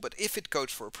useful. But if it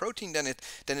codes for a protein, then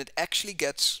it actually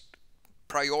gets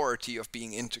priority of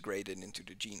being integrated into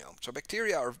the genome. So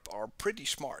bacteria are pretty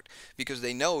smart because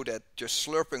they know that just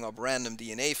slurping up random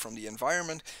DNA from the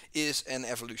environment is an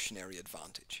evolutionary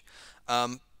advantage.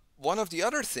 One of the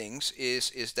other things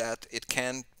is that it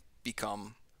can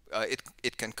become it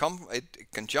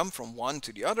can jump from one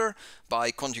to the other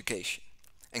by conjugation.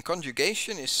 And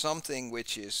conjugation is something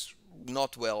which is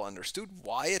not well understood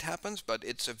why it happens, but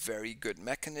it's a very good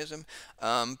mechanism.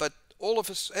 But all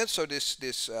of us, and so this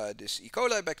E.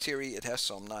 coli bacteria, it has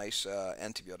some nice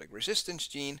antibiotic resistance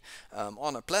gene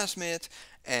on a plasmid,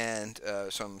 and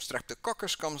some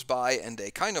Streptococcus comes by, and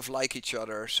they kind of like each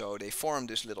other, so they form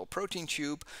this little protein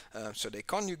tube. So they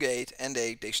conjugate, and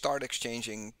they start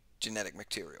exchanging genetic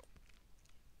material.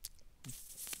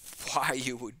 Why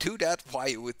you would do that? Why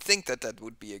you would think that that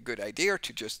would be a good idea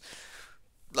to just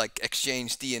like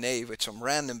exchange DNA with some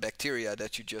random bacteria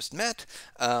that you just met?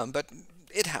 But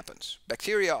it happens.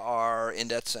 Bacteria are, in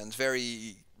that sense,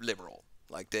 very liberal.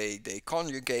 Like they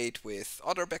conjugate with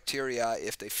other bacteria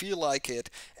if they feel like it,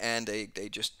 and they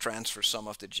just transfer some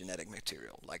of the genetic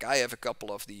material. Like I have a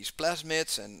couple of these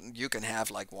plasmids, and you can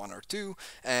have like 1 or 2,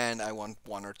 and I want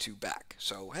 1 or 2 back.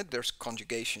 So there's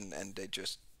conjugation, and they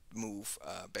just move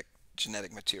back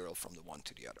genetic material from the one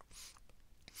to the other.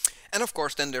 And of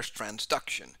course then there's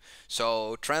transduction.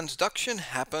 So transduction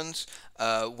happens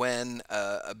when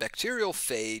a bacterial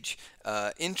phage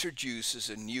introduces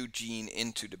a new gene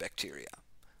into the bacteria.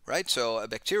 right? So a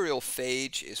bacterial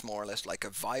phage is more or less like a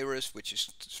virus, which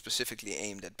is specifically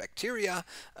aimed at bacteria.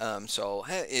 So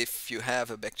if you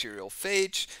have a bacterial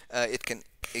phage, it can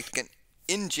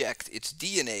inject its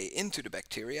DNA into the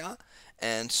bacteria,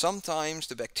 and sometimes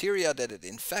the bacteria that it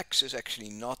infects is actually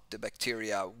not the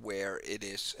bacteria where it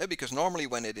is, because normally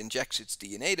when it injects its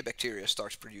DNA, the bacteria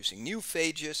starts producing new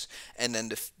phages, and then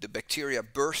the bacteria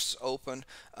bursts open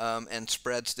and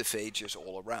spreads the phages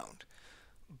all around.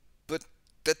 But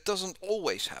that doesn't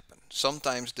always happen.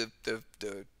 Sometimes the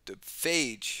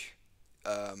phage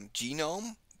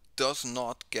genome does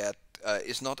not get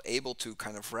is not able to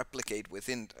kind of replicate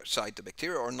within inside the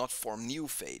bacteria or not form new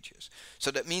phages. So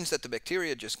that means that the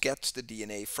bacteria just gets the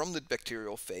DNA from the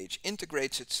bacterial phage,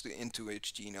 integrates it into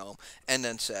its genome, and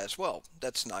then says, well,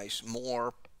 that's nice,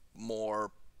 more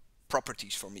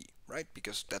properties for me, right?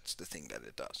 Because that's the thing that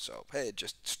it does. So hey, it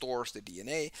just stores the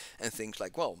DNA and things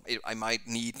like, well, I might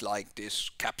need like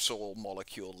this capsule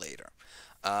molecule later.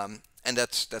 And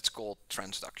that's called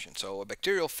transduction. So a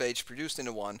bacterial phage produced in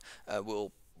the one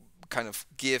will kind of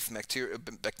give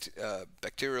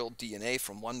bacterial DNA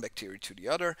from one bacteria to the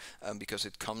other, because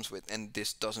it comes with, and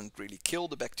this doesn't really kill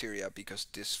the bacteria because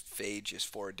this phage is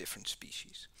for a different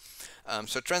species.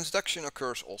 So transduction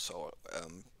occurs also,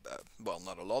 well,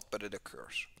 not a lot, but it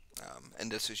occurs.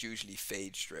 And this is usually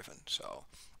phage driven. So,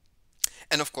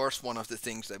 and of course, one of the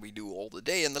things that we do all the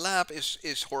day in the lab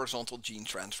is horizontal gene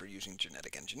transfer using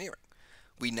genetic engineering.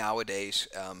 We nowadays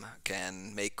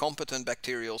can make competent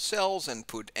bacterial cells and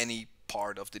put any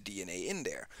part of the DNA in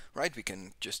there, right? We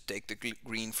can just take the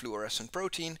green fluorescent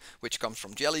protein, which comes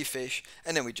from jellyfish,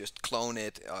 and then we just clone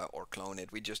it,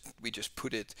 We just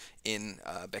put it in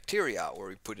bacteria, or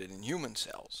we put it in human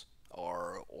cells,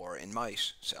 or in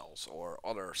mice cells, or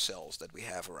other cells that we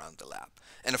have around the lab.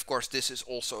 And of course, this is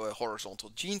also a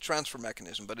horizontal gene transfer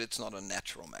mechanism, but it's not a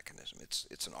natural mechanism.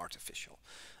 It's an artificial.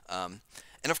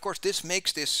 And of course, this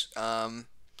makes this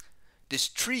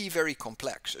tree very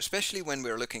complex, especially when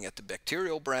we're looking at the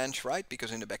bacterial branch, right?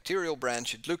 Because in the bacterial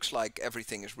branch, it looks like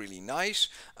everything is really nice,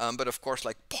 but of course,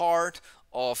 like part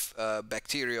of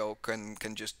bacteria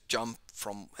can just jump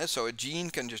from, so a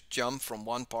gene can just jump from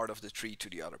one part of the tree to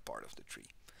the other part of the tree.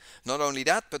 Not only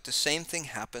that, but the same thing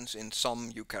happens in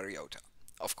some eukaryota.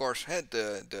 Of course,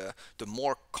 the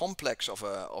more complex of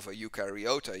a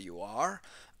eukaryota you are,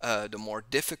 the more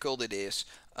difficult it is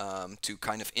to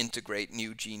kind of integrate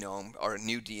new genome or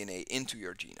new DNA into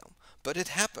your genome. But it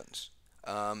happens.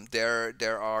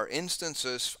 There are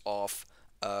instances of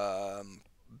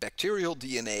bacterial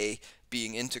DNA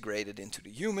being integrated into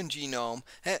the human genome,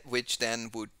 which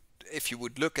then would, if you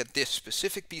would look at this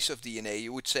specific piece of DNA,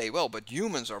 you would say, well, but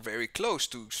humans are very close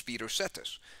to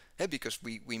Spirocetus. Because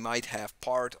we might have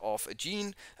part of a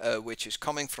gene which is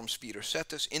coming from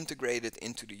Spirocetus integrated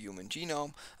into the human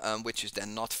genome, which is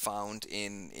then not found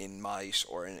in mice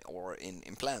or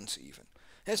in plants even.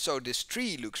 And so this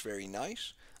tree looks very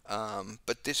nice,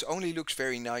 but this only looks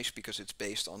very nice because it's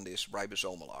based on this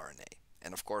ribosomal RNA.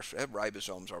 And of course,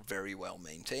 ribosomes are very well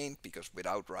maintained, because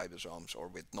without ribosomes or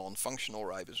with non-functional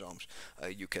ribosomes,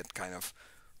 you get kind of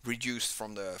reduced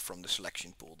from the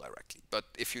selection pool directly. But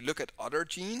if you look at other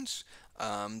genes,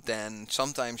 then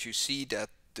sometimes you see that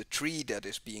the tree that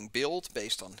is being built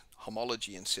based on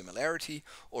homology and similarity,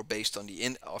 or based on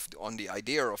the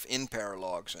idea of in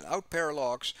paralogs and out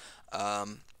paralogs,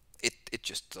 it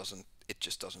just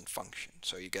doesn't function.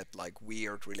 So you get like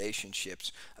weird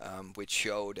relationships which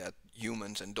show that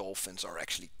humans and dolphins are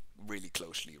actually really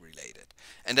closely related,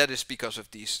 and that is because of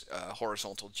these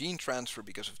horizontal gene transfer,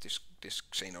 because of this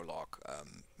Xenolog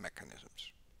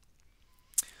mechanisms.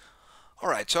 All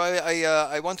right, so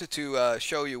I wanted to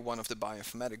show you one of the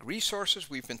bioinformatic resources.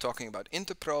 We've been talking about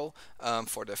Interpro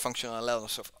for the functional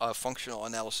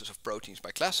analysis of proteins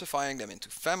by classifying them into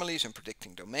families and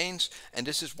predicting domains. And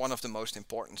this is one of the most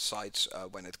important sites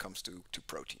when it comes to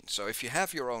proteins. So if you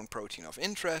have your own protein of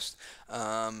interest,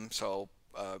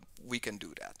 we can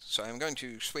do that. So I'm going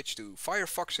to switch to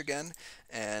Firefox again,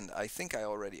 and I think I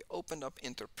already opened up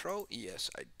Interpro. Yes,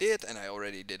 I did, and I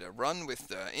already did a run with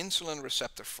the insulin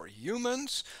receptor for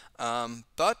humans.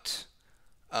 But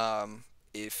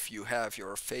if you have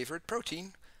your favorite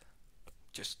protein,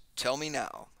 just tell me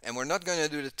now. And we're not going to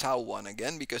do the tau one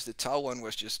again, because the tau one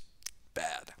was just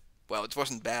bad. Well, it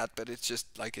wasn't bad, but it's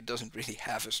just like it doesn't really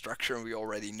have a structure, and we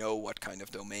already know what kind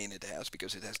of domain it has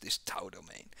because it has this tau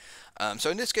domain. So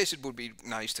in this case, it would be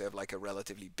nice to have like a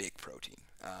relatively big protein.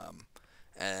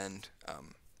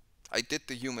 I did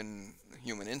the human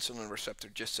insulin receptor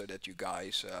just so that you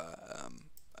guys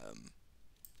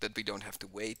that we don't have to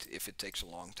wait if it takes a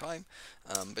long time.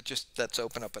 But just let's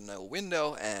open up a null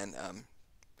window and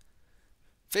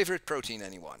Favorite protein,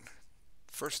 anyone?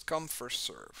 First come, first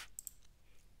serve.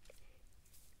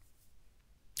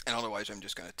 And otherwise, I'm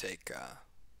just going to take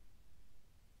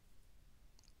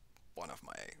one of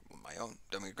my own.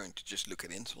 Then we're going to just look at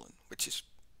insulin, which is...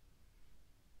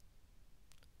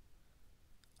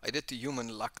 I did the human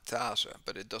lactase,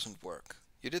 but it doesn't work.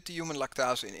 You did the human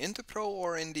lactase in Interpro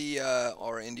or in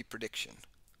the prediction?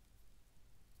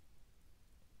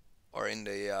 Or in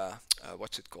the,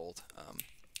 what's it called?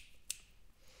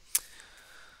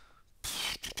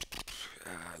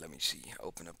 Let me see,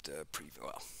 open up the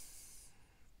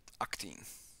actine.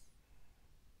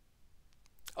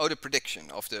 Oh, the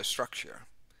prediction of the structure.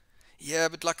 Yeah,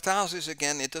 but lactase is,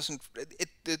 again, it doesn't,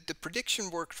 the prediction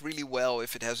works really well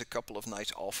if it has a couple of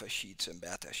nice alpha sheets and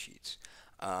beta sheets.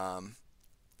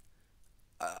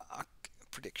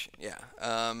 Prediction, yeah.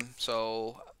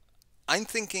 So I'm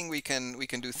thinking we can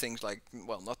do things like,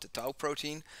 well, not the tau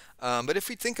protein, but if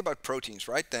we think about proteins,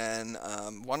 right, then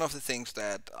one of the things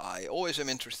that I always am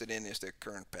interested in is the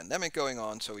current pandemic going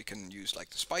on, so we can use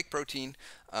like the spike protein,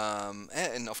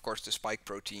 and of course the spike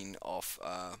protein of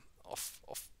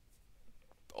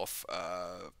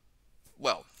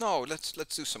well, no, let's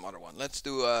do some other one. Let's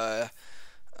do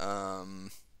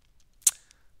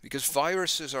because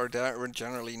viruses are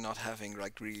generally not having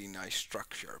like really nice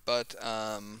structure, but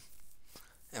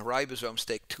and ribosomes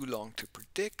take too long to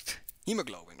predict.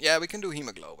 Hemoglobin, yeah, we can do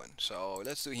hemoglobin. So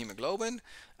let's do hemoglobin.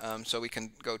 So we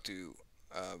can go to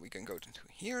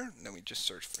here, and then we just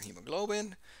search for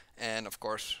hemoglobin, and of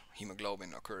course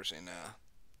hemoglobin occurs in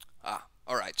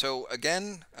all right. So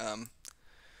again,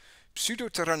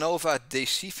 Pseudoterranova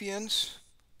decipiens.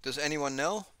 Does anyone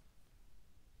know?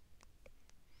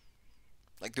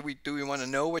 Like, do we want to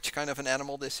know which kind of an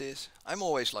animal this is? I'm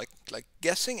always like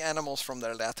guessing animals from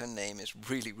their Latin name is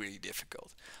really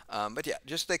difficult. But yeah,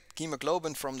 just like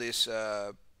hemoglobin from this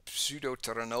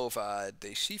Pseudoterranova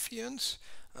decipiens.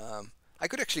 I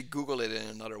could actually Google it in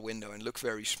another window and look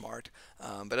very smart,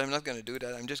 but I'm not going to do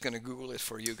that. I'm just going to Google it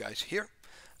for you guys here.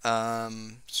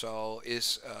 So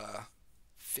is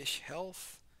fish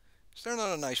health? Is there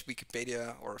not a nice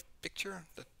Wikipedia or picture?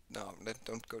 No,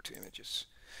 don't go to images.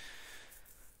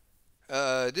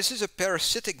 This is a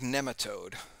parasitic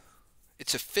nematode.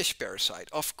 It's a fish parasite.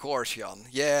 Of course, Jan.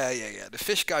 Yeah. The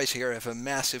fish guys here have a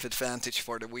massive advantage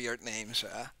for the weird names.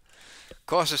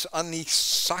 Causes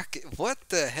anisaki. What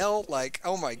the hell? Like,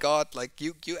 oh my god. Like,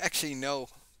 you actually know.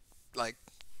 Like,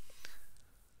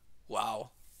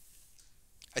 wow.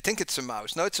 I think it's a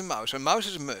mouse. No, it's a mouse. A mouse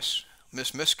is a mus.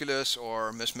 Mus musculus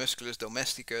or Mus musculus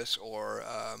domesticus or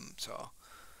so.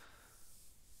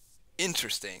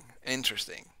 Interesting.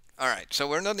 All right, so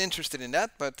we're not interested in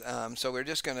that, but so we're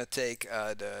just going to take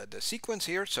the sequence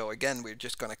here. So again, we're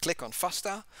just going to click on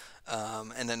FASTA,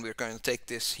 and then we're going to take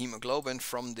this hemoglobin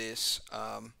from this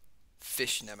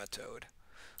fish nematode.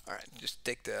 All right, just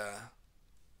take the...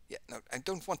 Yeah, no, I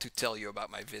don't want to tell you about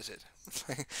my visit.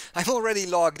 I'm already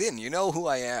logged in. You know who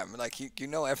I am. Like, you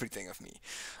know everything of me.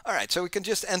 All right, so we can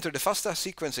just enter the FASTA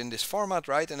sequence in this format,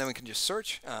 right? And then we can just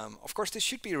search. Of course, this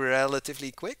should be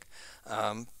relatively quick.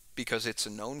 Because it's a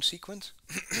known sequence.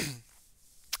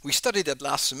 We studied that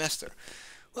last semester.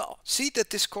 Well, see that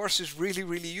this course is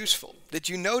really useful. Did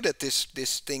you know that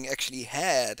this thing actually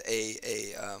had a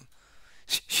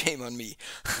shame on me.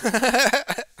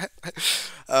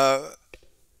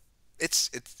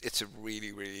 It's a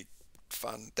really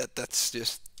fun. That's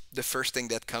just the first thing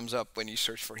that comes up when you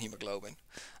search for hemoglobin.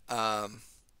 I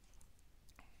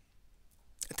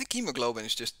think hemoglobin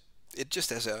is just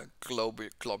has a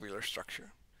globular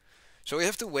structure. So we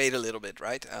have to wait a little bit,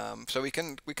 right? So we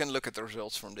can look at the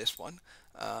results from this one.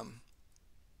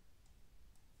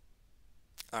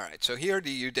 All right, so here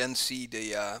you then see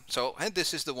the, and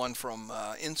this is the one from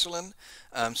insulin.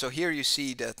 So here you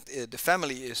see that the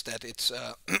family is that it's,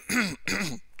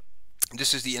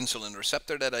 this is the insulin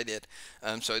receptor that I did.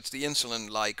 So it's the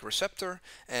insulin-like receptor,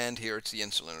 and here it's the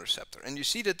insulin receptor. And you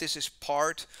see that this is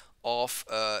part of,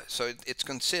 so it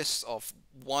consists of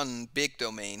one big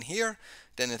domain here,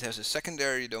 then it has a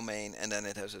secondary domain, and then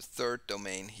it has a third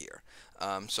domain here.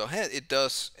 So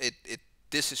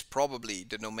this is probably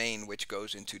the domain which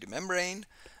goes into the membrane.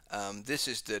 This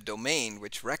is the domain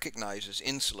which recognizes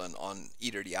insulin on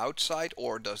either the outside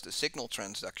or does the signal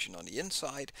transduction on the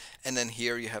inside. And then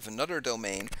here you have another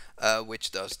domain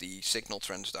which does the signal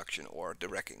transduction or the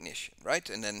recognition, right?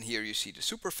 And then here you see the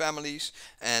superfamilies,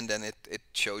 and then it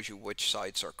shows you which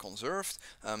sites are conserved.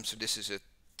 So this is a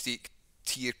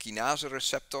TIR kinase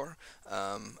receptor,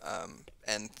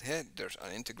 and there's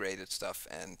unintegrated stuff,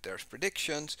 and there's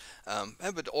predictions.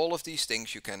 But all of these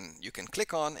things you can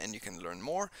click on and you can learn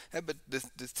more. But the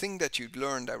thing that you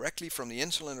learn directly from the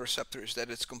insulin receptor is that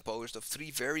it's composed of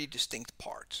three very distinct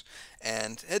parts,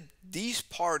 and these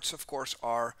parts, of course,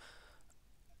 are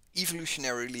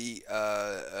evolutionarily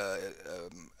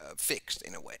fixed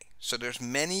in a way. So there's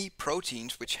many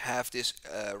proteins which have this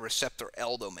receptor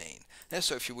L domain. And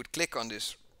so if you would click on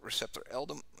this receptor L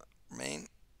domain,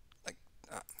 like,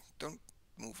 don't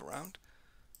move around.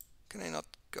 Can I not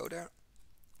go there?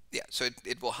 Yeah, so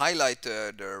it will highlight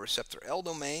the receptor L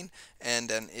domain, and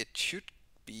then it should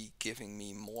be giving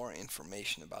me more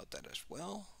information about that as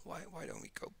well. Why don't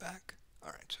we go back?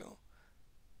 All right, so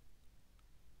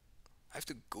I have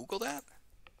to Google that?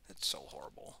 That's so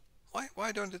horrible.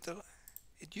 Why don't it allow?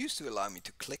 It used to allow me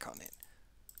to click on it.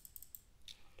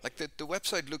 Like the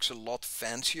website looks a lot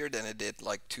fancier than it did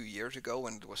like 2 years ago,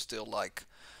 when it was still like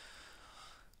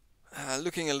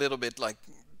looking a little bit like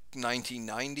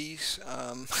 1990s.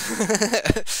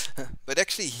 But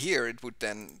actually here it would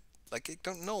then, like, I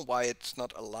don't know why it's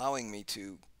not allowing me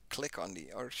to click on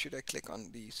the, or should I click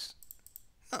on these?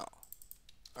 No.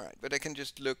 Alright, but I can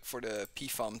just look for the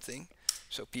PFOM thing.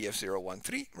 So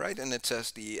PF013, right? And it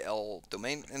says the L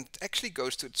domain, and it actually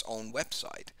goes to its own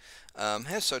website.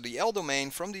 So the L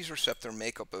domain from these receptors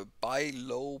make up a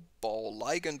bilobal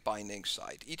ligand binding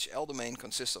site. Each L domain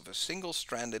consists of a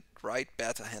single-stranded right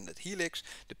beta-handed helix.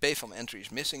 The PFOM entry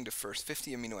is missing the first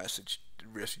 50 amino acid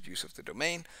residues of the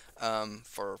domain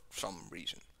for some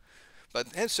reason. But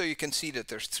and so you can see that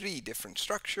there's three different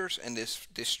structures, and this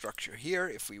structure here,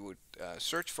 if we would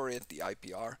search for it, the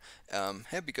IPR,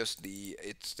 because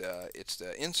it's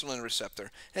the insulin receptor,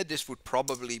 this would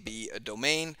probably be a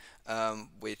domain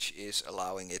which is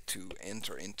allowing it to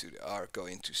enter into or go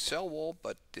into cell wall.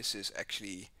 But this is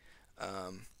actually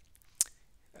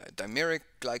dimeric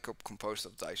glycol composed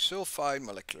of disulfide.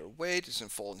 Molecular weight is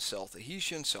involved in cell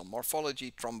adhesion, cell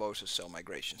morphology, thrombosis, cell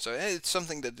migration. So it's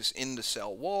something that is in the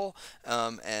cell wall,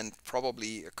 and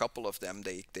probably a couple of them,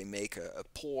 they make a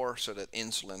pore so that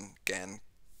insulin can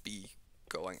be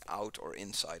going out or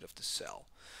inside of the cell.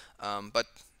 But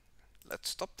let's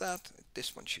stop that.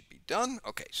 This one should be done.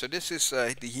 Okay, so this is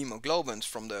the hemoglobins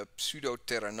from the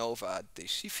Pseudoterranova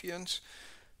decipiens,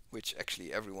 which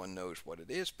actually everyone knows what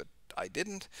it is, but I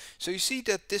didn't. So you see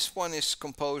that this one is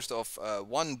composed of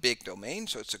one big domain,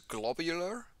 so it's a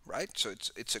globular, right? So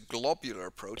it's a globular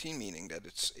protein, meaning that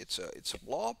it's a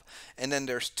blob, and then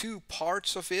there's two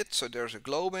parts of it. So there's a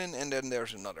globin, and then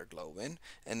there's another globin,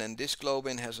 and then this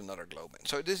globin has another globin.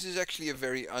 So this is actually a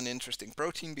very uninteresting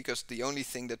protein, because the only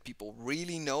thing that people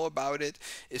really know about it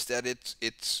is that it's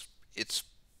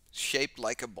shaped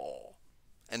like a ball.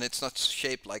 And it's not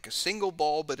shaped like a single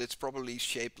ball, but it's probably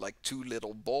shaped like two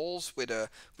little balls with a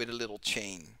little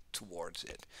chain towards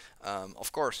it.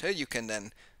 Of course, you can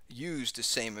then use the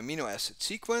same amino acid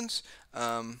sequence,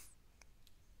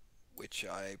 which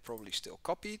I probably still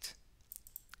copied.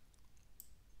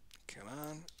 Come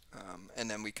on.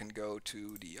 And then we can go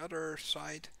to the other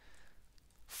side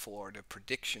for the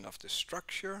prediction of the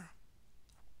structure.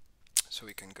 So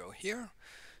we can go here.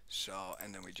 So,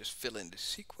 and then we just fill in the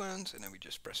sequence, and then we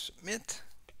just press submit,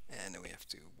 and then we have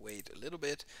to wait a little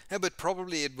bit. But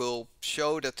probably it will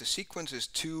show that the sequence is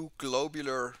two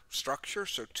globular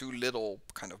structures, so two little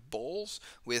kind of balls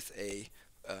with a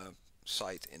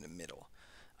site in the middle.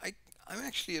 I'm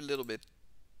actually a little bit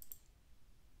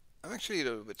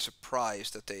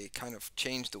surprised that they kind of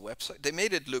changed the website. They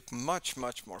made it look much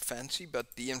more fancy,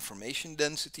 but the information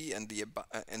density and the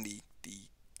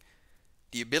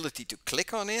ability to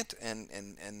click on it and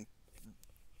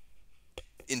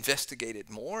investigate it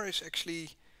more is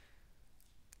actually,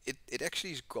 it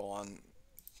actually is gone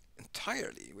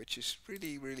entirely, which is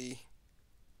really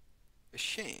a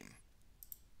shame,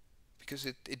 because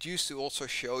it used to also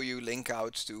show you link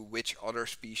outs to which other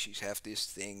species have this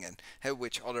thing, and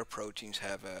which other proteins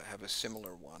have a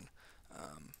similar one.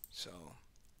 So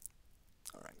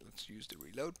alright, let's use the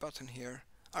reload button here.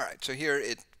 Alright, so here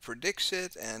it predicts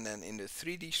it, and then in the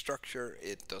 3D structure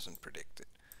it doesn't predict it.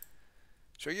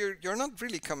 So you're not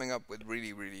really coming up with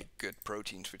really good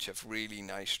proteins which have really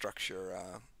nice structure,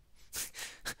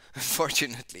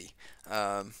 unfortunately.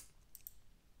 That's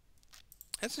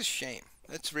a shame.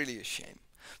 That's really a shame.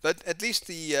 But at least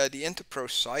the Interpro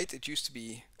site, it used to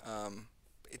be,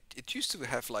 it used to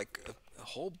have like a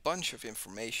whole bunch of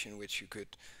information which you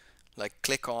could like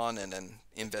click on and then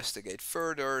investigate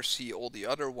further, see all the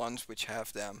other ones which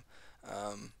have them.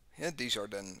 These are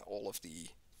then all of the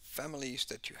families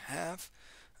that you have.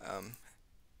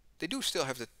 They do still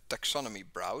have the taxonomy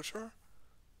browser,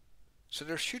 So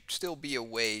there should still be a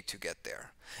way to get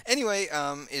there. Anyway,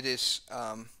 it is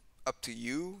up to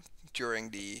you during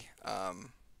the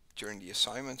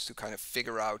assignments to kind of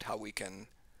figure out how we can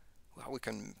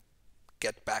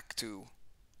get back to,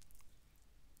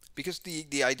 because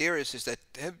the idea is that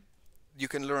you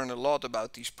can learn a lot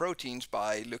about these proteins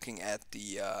by looking at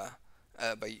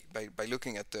by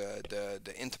looking at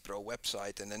the Interpro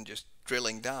website and then just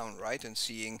drilling down, right, and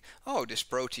seeing, oh, this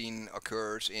protein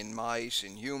occurs in mice,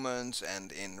 in humans,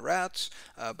 and in rats,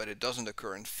 but it doesn't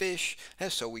occur in fish.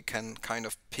 So we can kind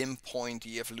of pinpoint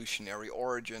the evolutionary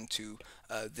origin to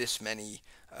this many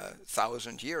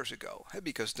thousand years ago,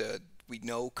 because we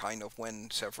know kind of when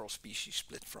several species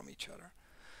split from each other.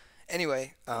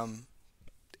 Anyway,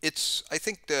 I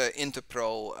think the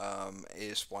Interpro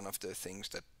is one of the things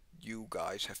that you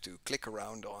guys have to click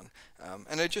around on,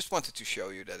 and I just wanted to show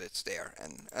you that it's there.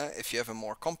 And if you have a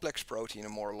more complex protein, a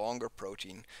more longer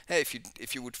protein, hey,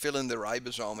 if you would fill in the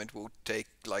ribosome, it would take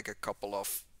like a couple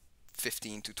of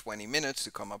 15 to 20 minutes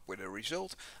to come up with a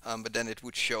result, but then it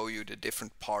would show you the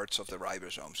different parts of the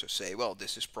ribosome. So say, well,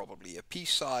 this is probably a P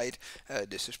side,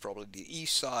 this is probably the E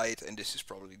side, and this is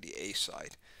probably the A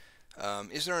side.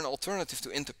 Is there an alternative to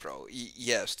Interpro?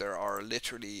 Yes, there are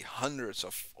literally hundreds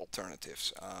of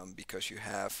alternatives, because you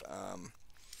have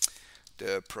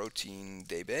the protein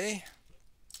DB,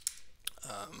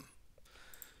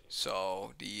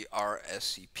 so the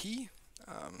RSCP.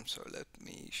 So let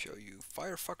me show you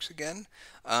Firefox again.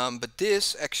 But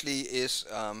this actually is,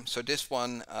 so this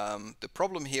one, the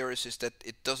problem here is that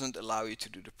it doesn't allow you to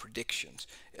do the predictions.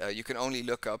 You can only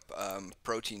look up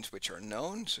proteins which are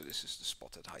known. So this is the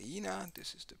spotted hyena,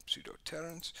 this is the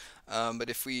pseudopterans. But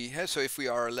if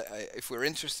we're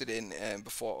interested in,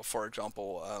 for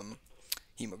example,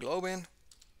 hemoglobin,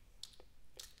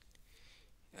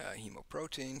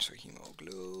 hemoprotein, so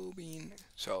hemoglobin.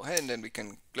 So and then we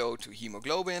can go to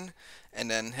hemoglobin, and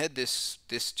then this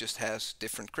just has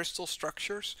different crystal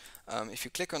structures. If you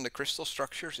click on the crystal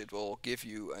structures, it will give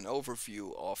you an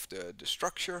overview of the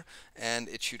structure, and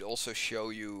it should also show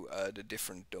you the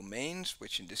different domains,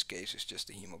 which in this case is just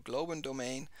the hemoglobin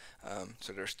domain.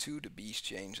 So there's two, the B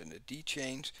chains and the D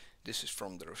chains. This is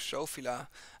from the Drosophila,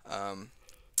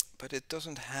 but it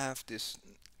doesn't have this.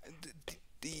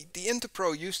 The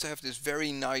Interpro used to have this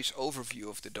very nice overview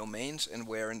of the domains and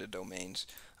where in the domains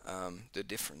the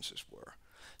differences were.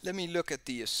 Let me look at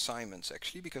the assignments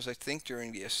actually, because I think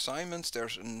during the assignments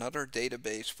there's another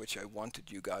database which I wanted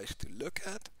you guys to look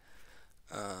at.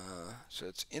 So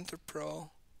it's Interpro.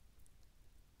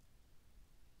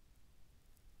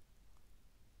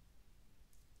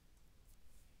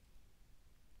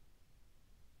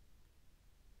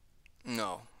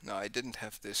 No, I didn't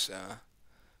have this.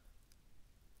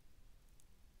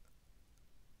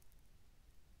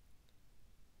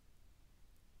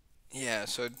 Yeah,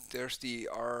 so there's the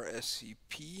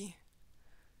RSCP.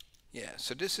 Yeah,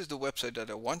 so this is the website that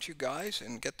I want you guys,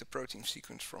 and get the protein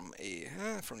sequence from the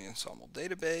ensemble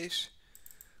database.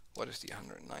 What is the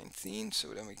 119? So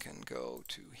then we can go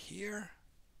to here.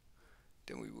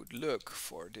 Then we would look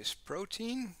for this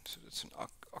protein. So that's an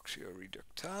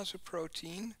oxyreductase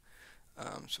protein.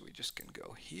 So we just can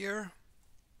go here,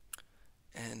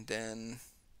 and then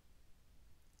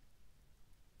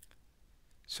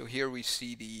so here we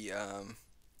see the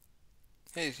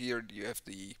here you have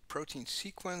the protein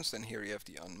sequence, then here you have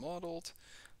the unmodeled.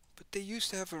 But they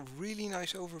used to have a really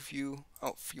nice overview.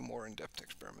 Oh, a few more in-depth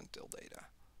experimental data.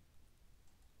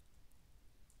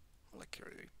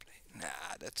 Molecular replay.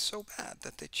 Nah, that's so bad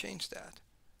that they changed that.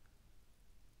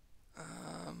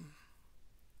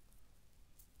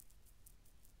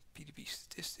 PDB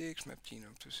statistics, map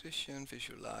genome position,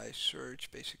 visualize,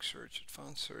 search, basic search,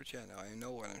 advanced search. Yeah, now I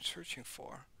know what I'm searching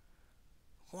for.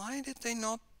 Why did they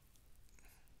not?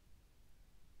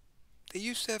 They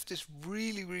used to have this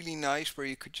really nice where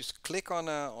you could just click on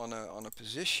a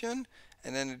position,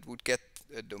 and then it would get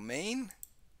a domain.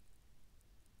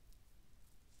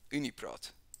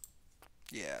 Uniprot.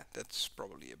 Yeah, that's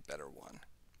probably a better one.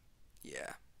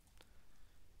 Yeah.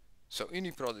 So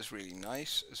Uniprot is really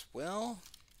nice as well.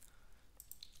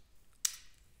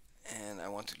 And I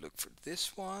want to look for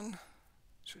this one.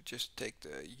 So just take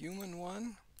the human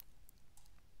one.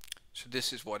 So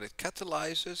this is what it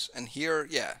catalyzes, and here,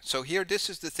 yeah, so here this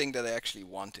is the thing that I actually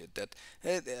wanted. That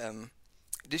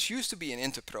this used to be an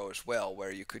Interpro as well,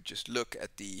 where you could just look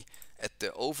at the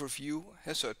overview.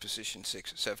 So at position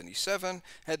 677,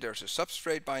 there's a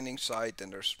substrate binding site, then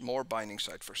there's more binding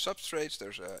site for substrates.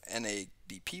 There's a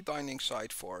NADP binding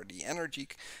site for the energy.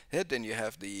 Then you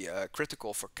have the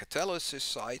critical for catalysis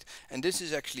site, and this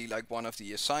is actually like one of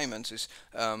the assignments is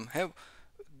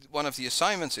one of the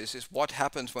assignments is what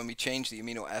happens when we change the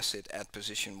amino acid at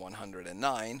position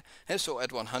 109. And so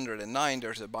at 109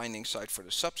 there's a binding site for the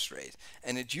substrate,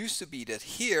 and it used to be that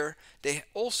here they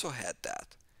also had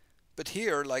that, but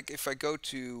here, like if I go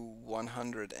to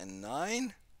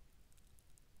 109,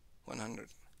 100,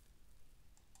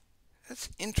 that's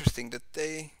interesting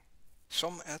that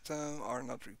some atom are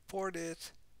not reported,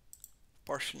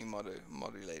 partially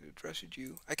modulated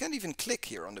residue. I can't even click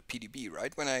here on the PDB,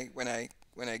 right? When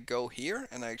I go here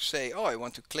and I say, oh, I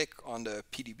want to click on the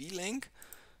PDB link,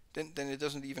 then it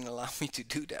doesn't even allow me to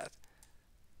do that.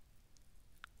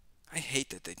 I hate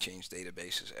that they change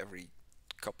databases every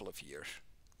couple of years.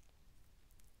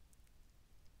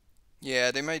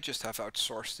 Yeah, they might just have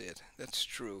outsourced it. That's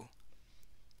true.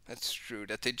 That's true.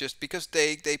 That they just, because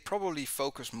they probably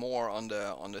focus more on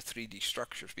the 3D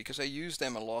structures, because I use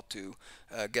them a lot to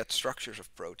get structures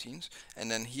of proteins.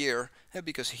 And then here,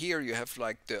 because here you have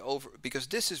like because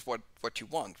this is what you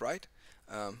want, right?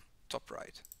 Top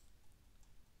right.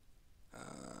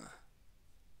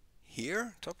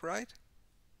 Here, top right.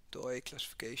 DOI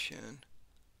classification.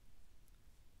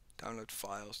 Download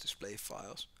files, display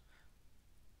files.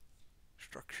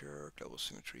 Structure, global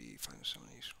symmetry, final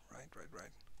assemblies.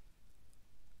 Right.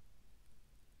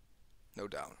 No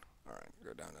down. Alright,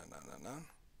 go down.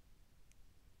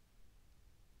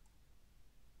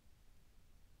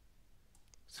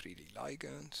 3D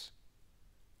ligands.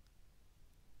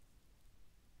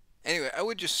 Anyway, I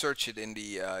would just search it in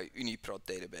the Uniprot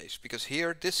database, because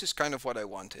here, this is kind of what I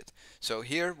wanted. So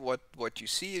here, what you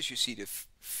see is you see the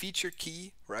feature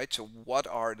key, right? So what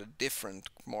are the different,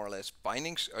 more or less,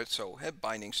 bindings,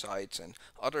 binding sites and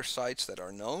other sites that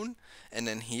are known. And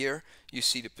then here, you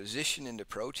see the position in the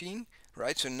protein,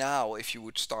 right? So now, if you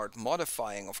would start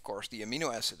modifying, of course, the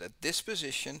amino acid at this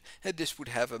position, this would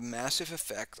have a massive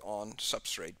effect on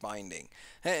substrate binding.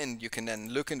 And you can then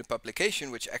look in the publication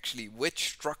which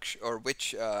structure or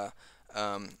which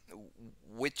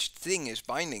thing is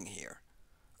binding here.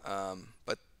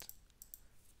 But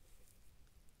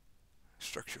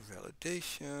structure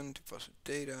validation, deposit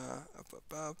data,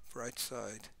 up, right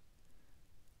side.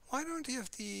 Why don't you have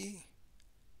the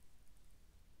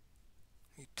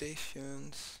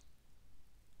mutations,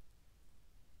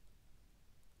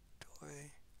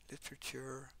 toy,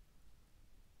 literature?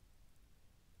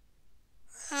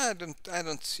 I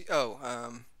don't see. Oh,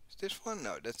 is this one?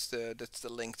 No, that's the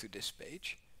link to this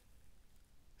page.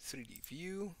 3D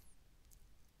view,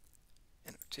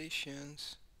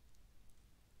 annotations,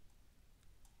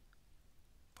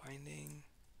 binding.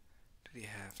 Do they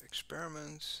have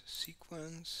experiments,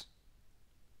 sequence?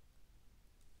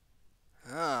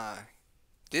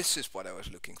 This is what I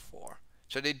was looking for.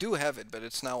 So they do have it, but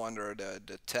it's now under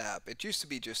the tab. It used to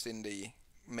be just in the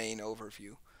main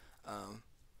overview.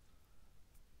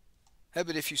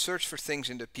 But if you search for things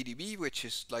in the PDB, which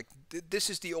is like, this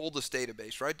is the oldest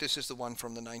database, right? This is the one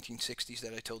from the 1960s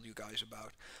that I told you guys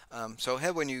about. So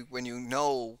when you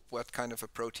know what kind of a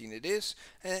protein it is,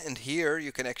 and here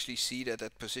you can actually see that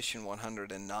at position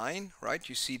 109, right?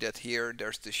 You see that here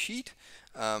there's the sheet,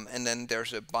 and then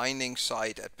there's a binding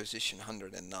site at position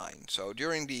 109. So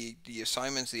during the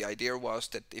assignments, the idea was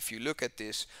that if you look at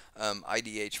this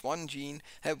IDH1 gene,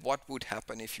 what would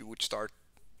happen if you would start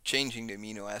changing the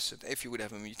amino acid? If you would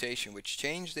have a mutation which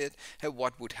changed it,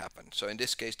 what would happen? So in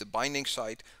this case, the binding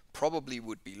site probably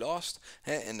would be lost,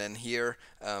 and then here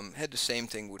the same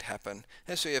thing would happen.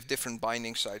 So you have different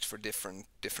binding sites for different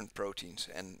proteins,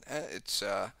 and it's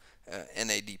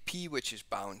NADP, which is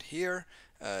bound here.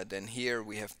 Then here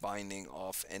we have binding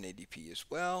of NADP as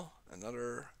well,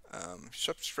 another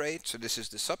substrate. So this is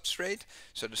the substrate.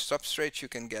 So the substrate you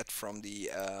can get from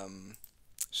the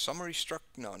summary structure,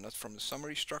 no, not from the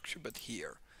summary structure, but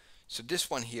here. So this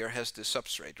one here has the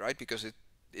substrate, right? Because it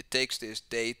takes this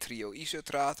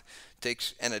D-thioisotrat,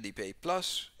 takes NADP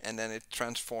plus, and then it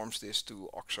transforms this to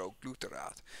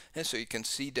oxoglutarate. And so you can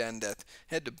see then that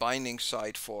the binding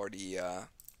site for the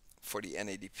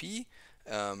NADP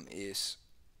is,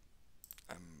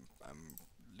 I'm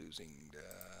losing the,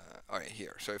 all right,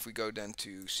 here. So if we go then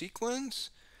to sequence,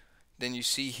 then you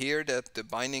see here that the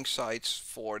binding sites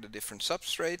for the different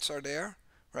substrates are there,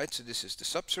 right? So this is the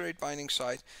substrate binding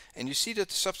site, and you see that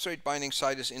the substrate binding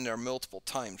site is in there multiple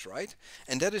times, right?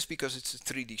 And that is because it's a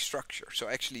 3D structure. So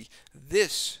actually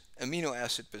this amino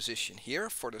acid position here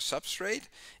for the substrate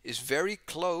is very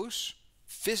close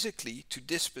physically to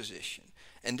this position.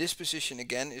 And this position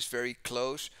again is very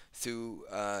close to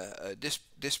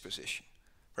this position,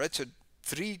 right? So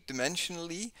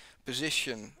three-dimensionally,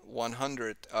 position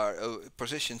 100,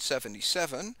 position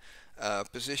 77,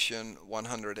 position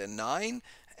 109,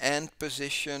 and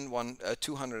position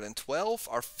 212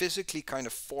 are physically kind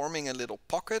of forming a little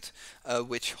pocket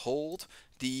which hold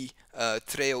the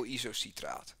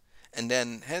treoisocitrate. And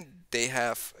then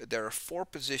there are 4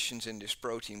 positions in this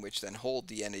protein which then hold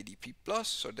the NADP plus,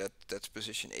 so that's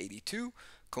position 82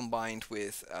 combined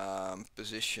with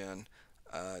position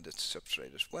that's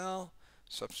substrate as well,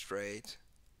 substrate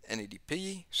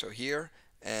NADP, so here,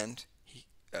 and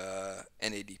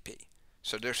NADP.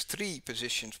 So there's 3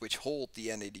 positions which hold the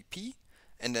NADP,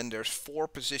 and then there's 4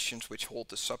 positions which hold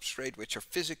the substrate, which are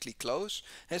physically close.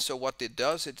 And so what it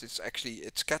does, it's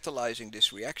catalyzing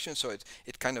this reaction, so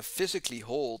it kind of physically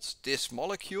holds this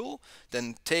molecule,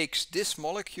 then takes this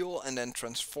molecule and then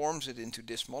transforms it into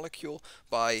this molecule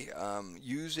by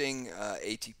using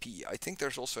ATP. I think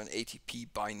there's also an ATP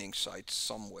binding site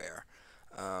somewhere.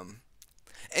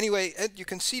 Anyway, you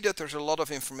can see that there's a lot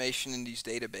of information in these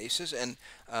databases, and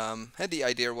the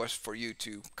idea was for you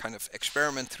to kind of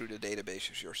experiment through the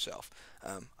databases yourself.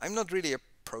 I'm not really a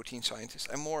protein scientist,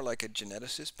 I'm more like a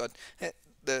geneticist, but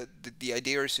the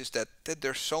idea is that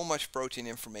there's so much protein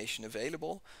information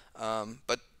available,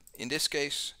 but in this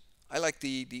case I like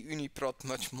the UniProt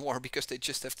much more because they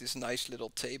just have this nice little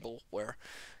table where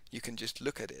you can just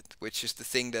look at it, which is the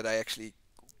thing that I actually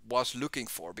was looking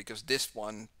for, because this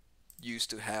one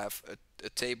used to have a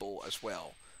table as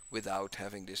well without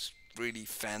having this really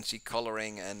fancy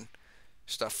coloring and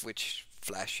stuff which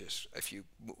flashes if you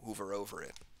hover over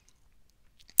it.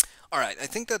 Alright, I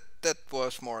think that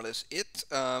was more or less it.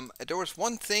 There was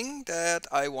one thing that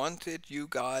I wanted you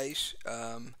guys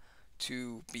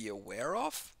to be aware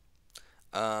of.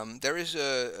 There is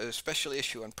a special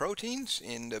issue on proteins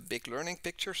in the big learning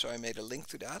picture, so I made a link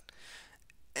to that.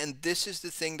 And this is the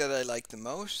thing that I like the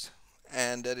most,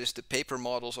 and that is the paper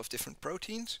models of different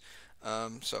proteins.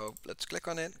 So let's click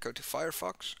on it, go to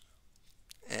Firefox,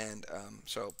 and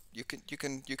so you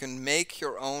can make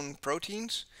your own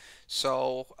proteins.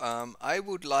 So I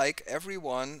would like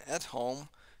everyone at home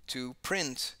to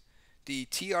print the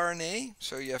tRNA.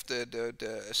 So you have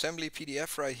the assembly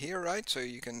PDF right here, right? So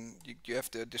you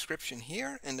have the description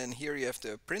here, and then here you have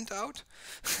the printout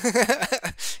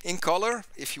in color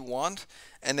if you want,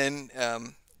 and then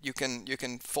you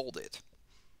can fold it.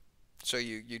 So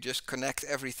you just connect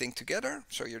everything together.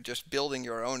 So you're just building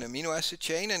your own amino acid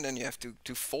chain, and then you have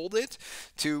to fold it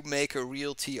to make a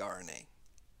real tRNA.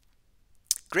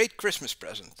 Great Christmas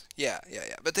present. Yeah.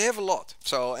 But they have a lot.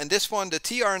 So, and this one, the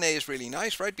tRNA is really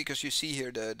nice, right? Because you see here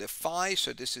the phi,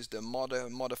 so this is the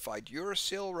modified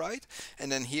uracil, right? And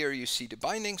then here you see the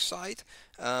binding site,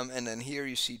 and then here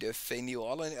you see the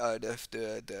phenylalanine,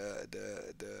 the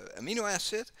amino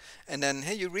acid, and then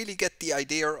hey, you really get the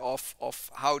idea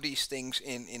of how these things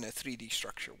in a 3D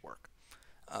structure work.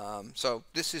 So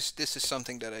this is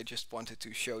something that I just wanted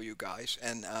to show you guys.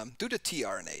 And do the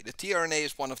tRNA. The tRNA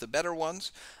is one of the better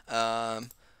ones.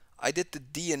 I did the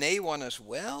DNA one as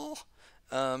well.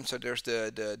 So there's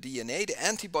the DNA. The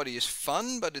antibody is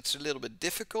fun, but it's a little bit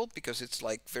difficult because it's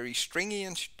like very stringy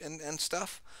and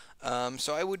stuff.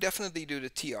 So I would definitely do the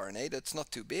tRNA. That's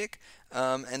not too big.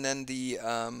 And then the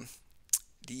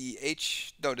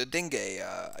dengue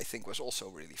I think was also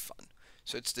really fun.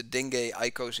 So it's the dengue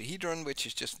icosahedron, which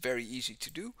is just very easy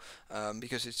to do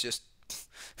because it's just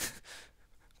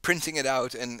printing it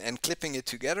out and clipping it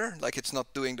together, like it's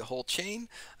not doing the whole chain.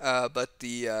 But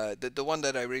the one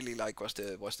that I really like was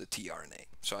the tRNA.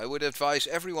 So I would advise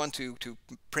everyone to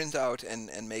print out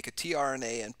and make a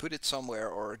tRNA and put it somewhere,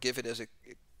 or give it as a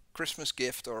Christmas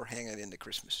gift, or hang it in the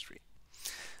Christmas tree.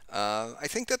 I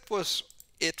think that was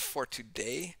it for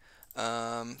today.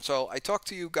 So I talked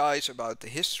to you guys about the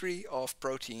history of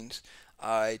proteins.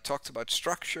 I talked about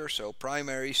structure, so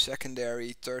primary,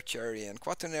 secondary, tertiary, and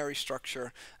quaternary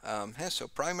structure. So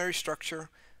primary structure,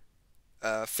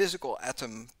 physical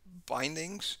atom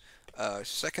bindings.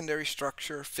 Secondary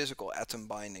structure, physical atom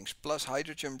bindings plus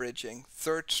hydrogen bridging.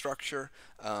 Third structure,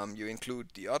 you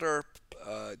include the other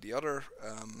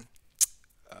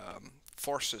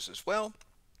forces as well.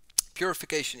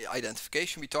 Purification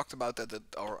identification, we talked about that,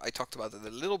 or I talked about it a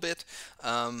little bit.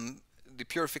 The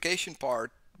purification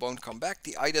part won't come back.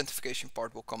 The identification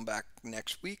part will come back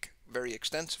next week very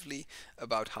extensively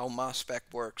about how mass spec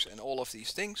works and all of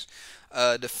these things.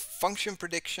 The function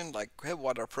prediction, like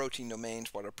what are protein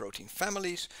domains, what are protein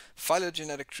families,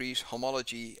 phylogenetic trees,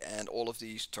 homology, and all of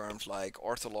these terms like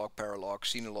ortholog, paralog,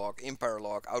 Xenolog, in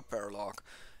paralog, out paralog,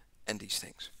 and these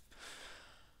things.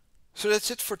 So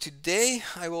that's it for today.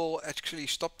 I will actually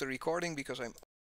stop the recording because I'm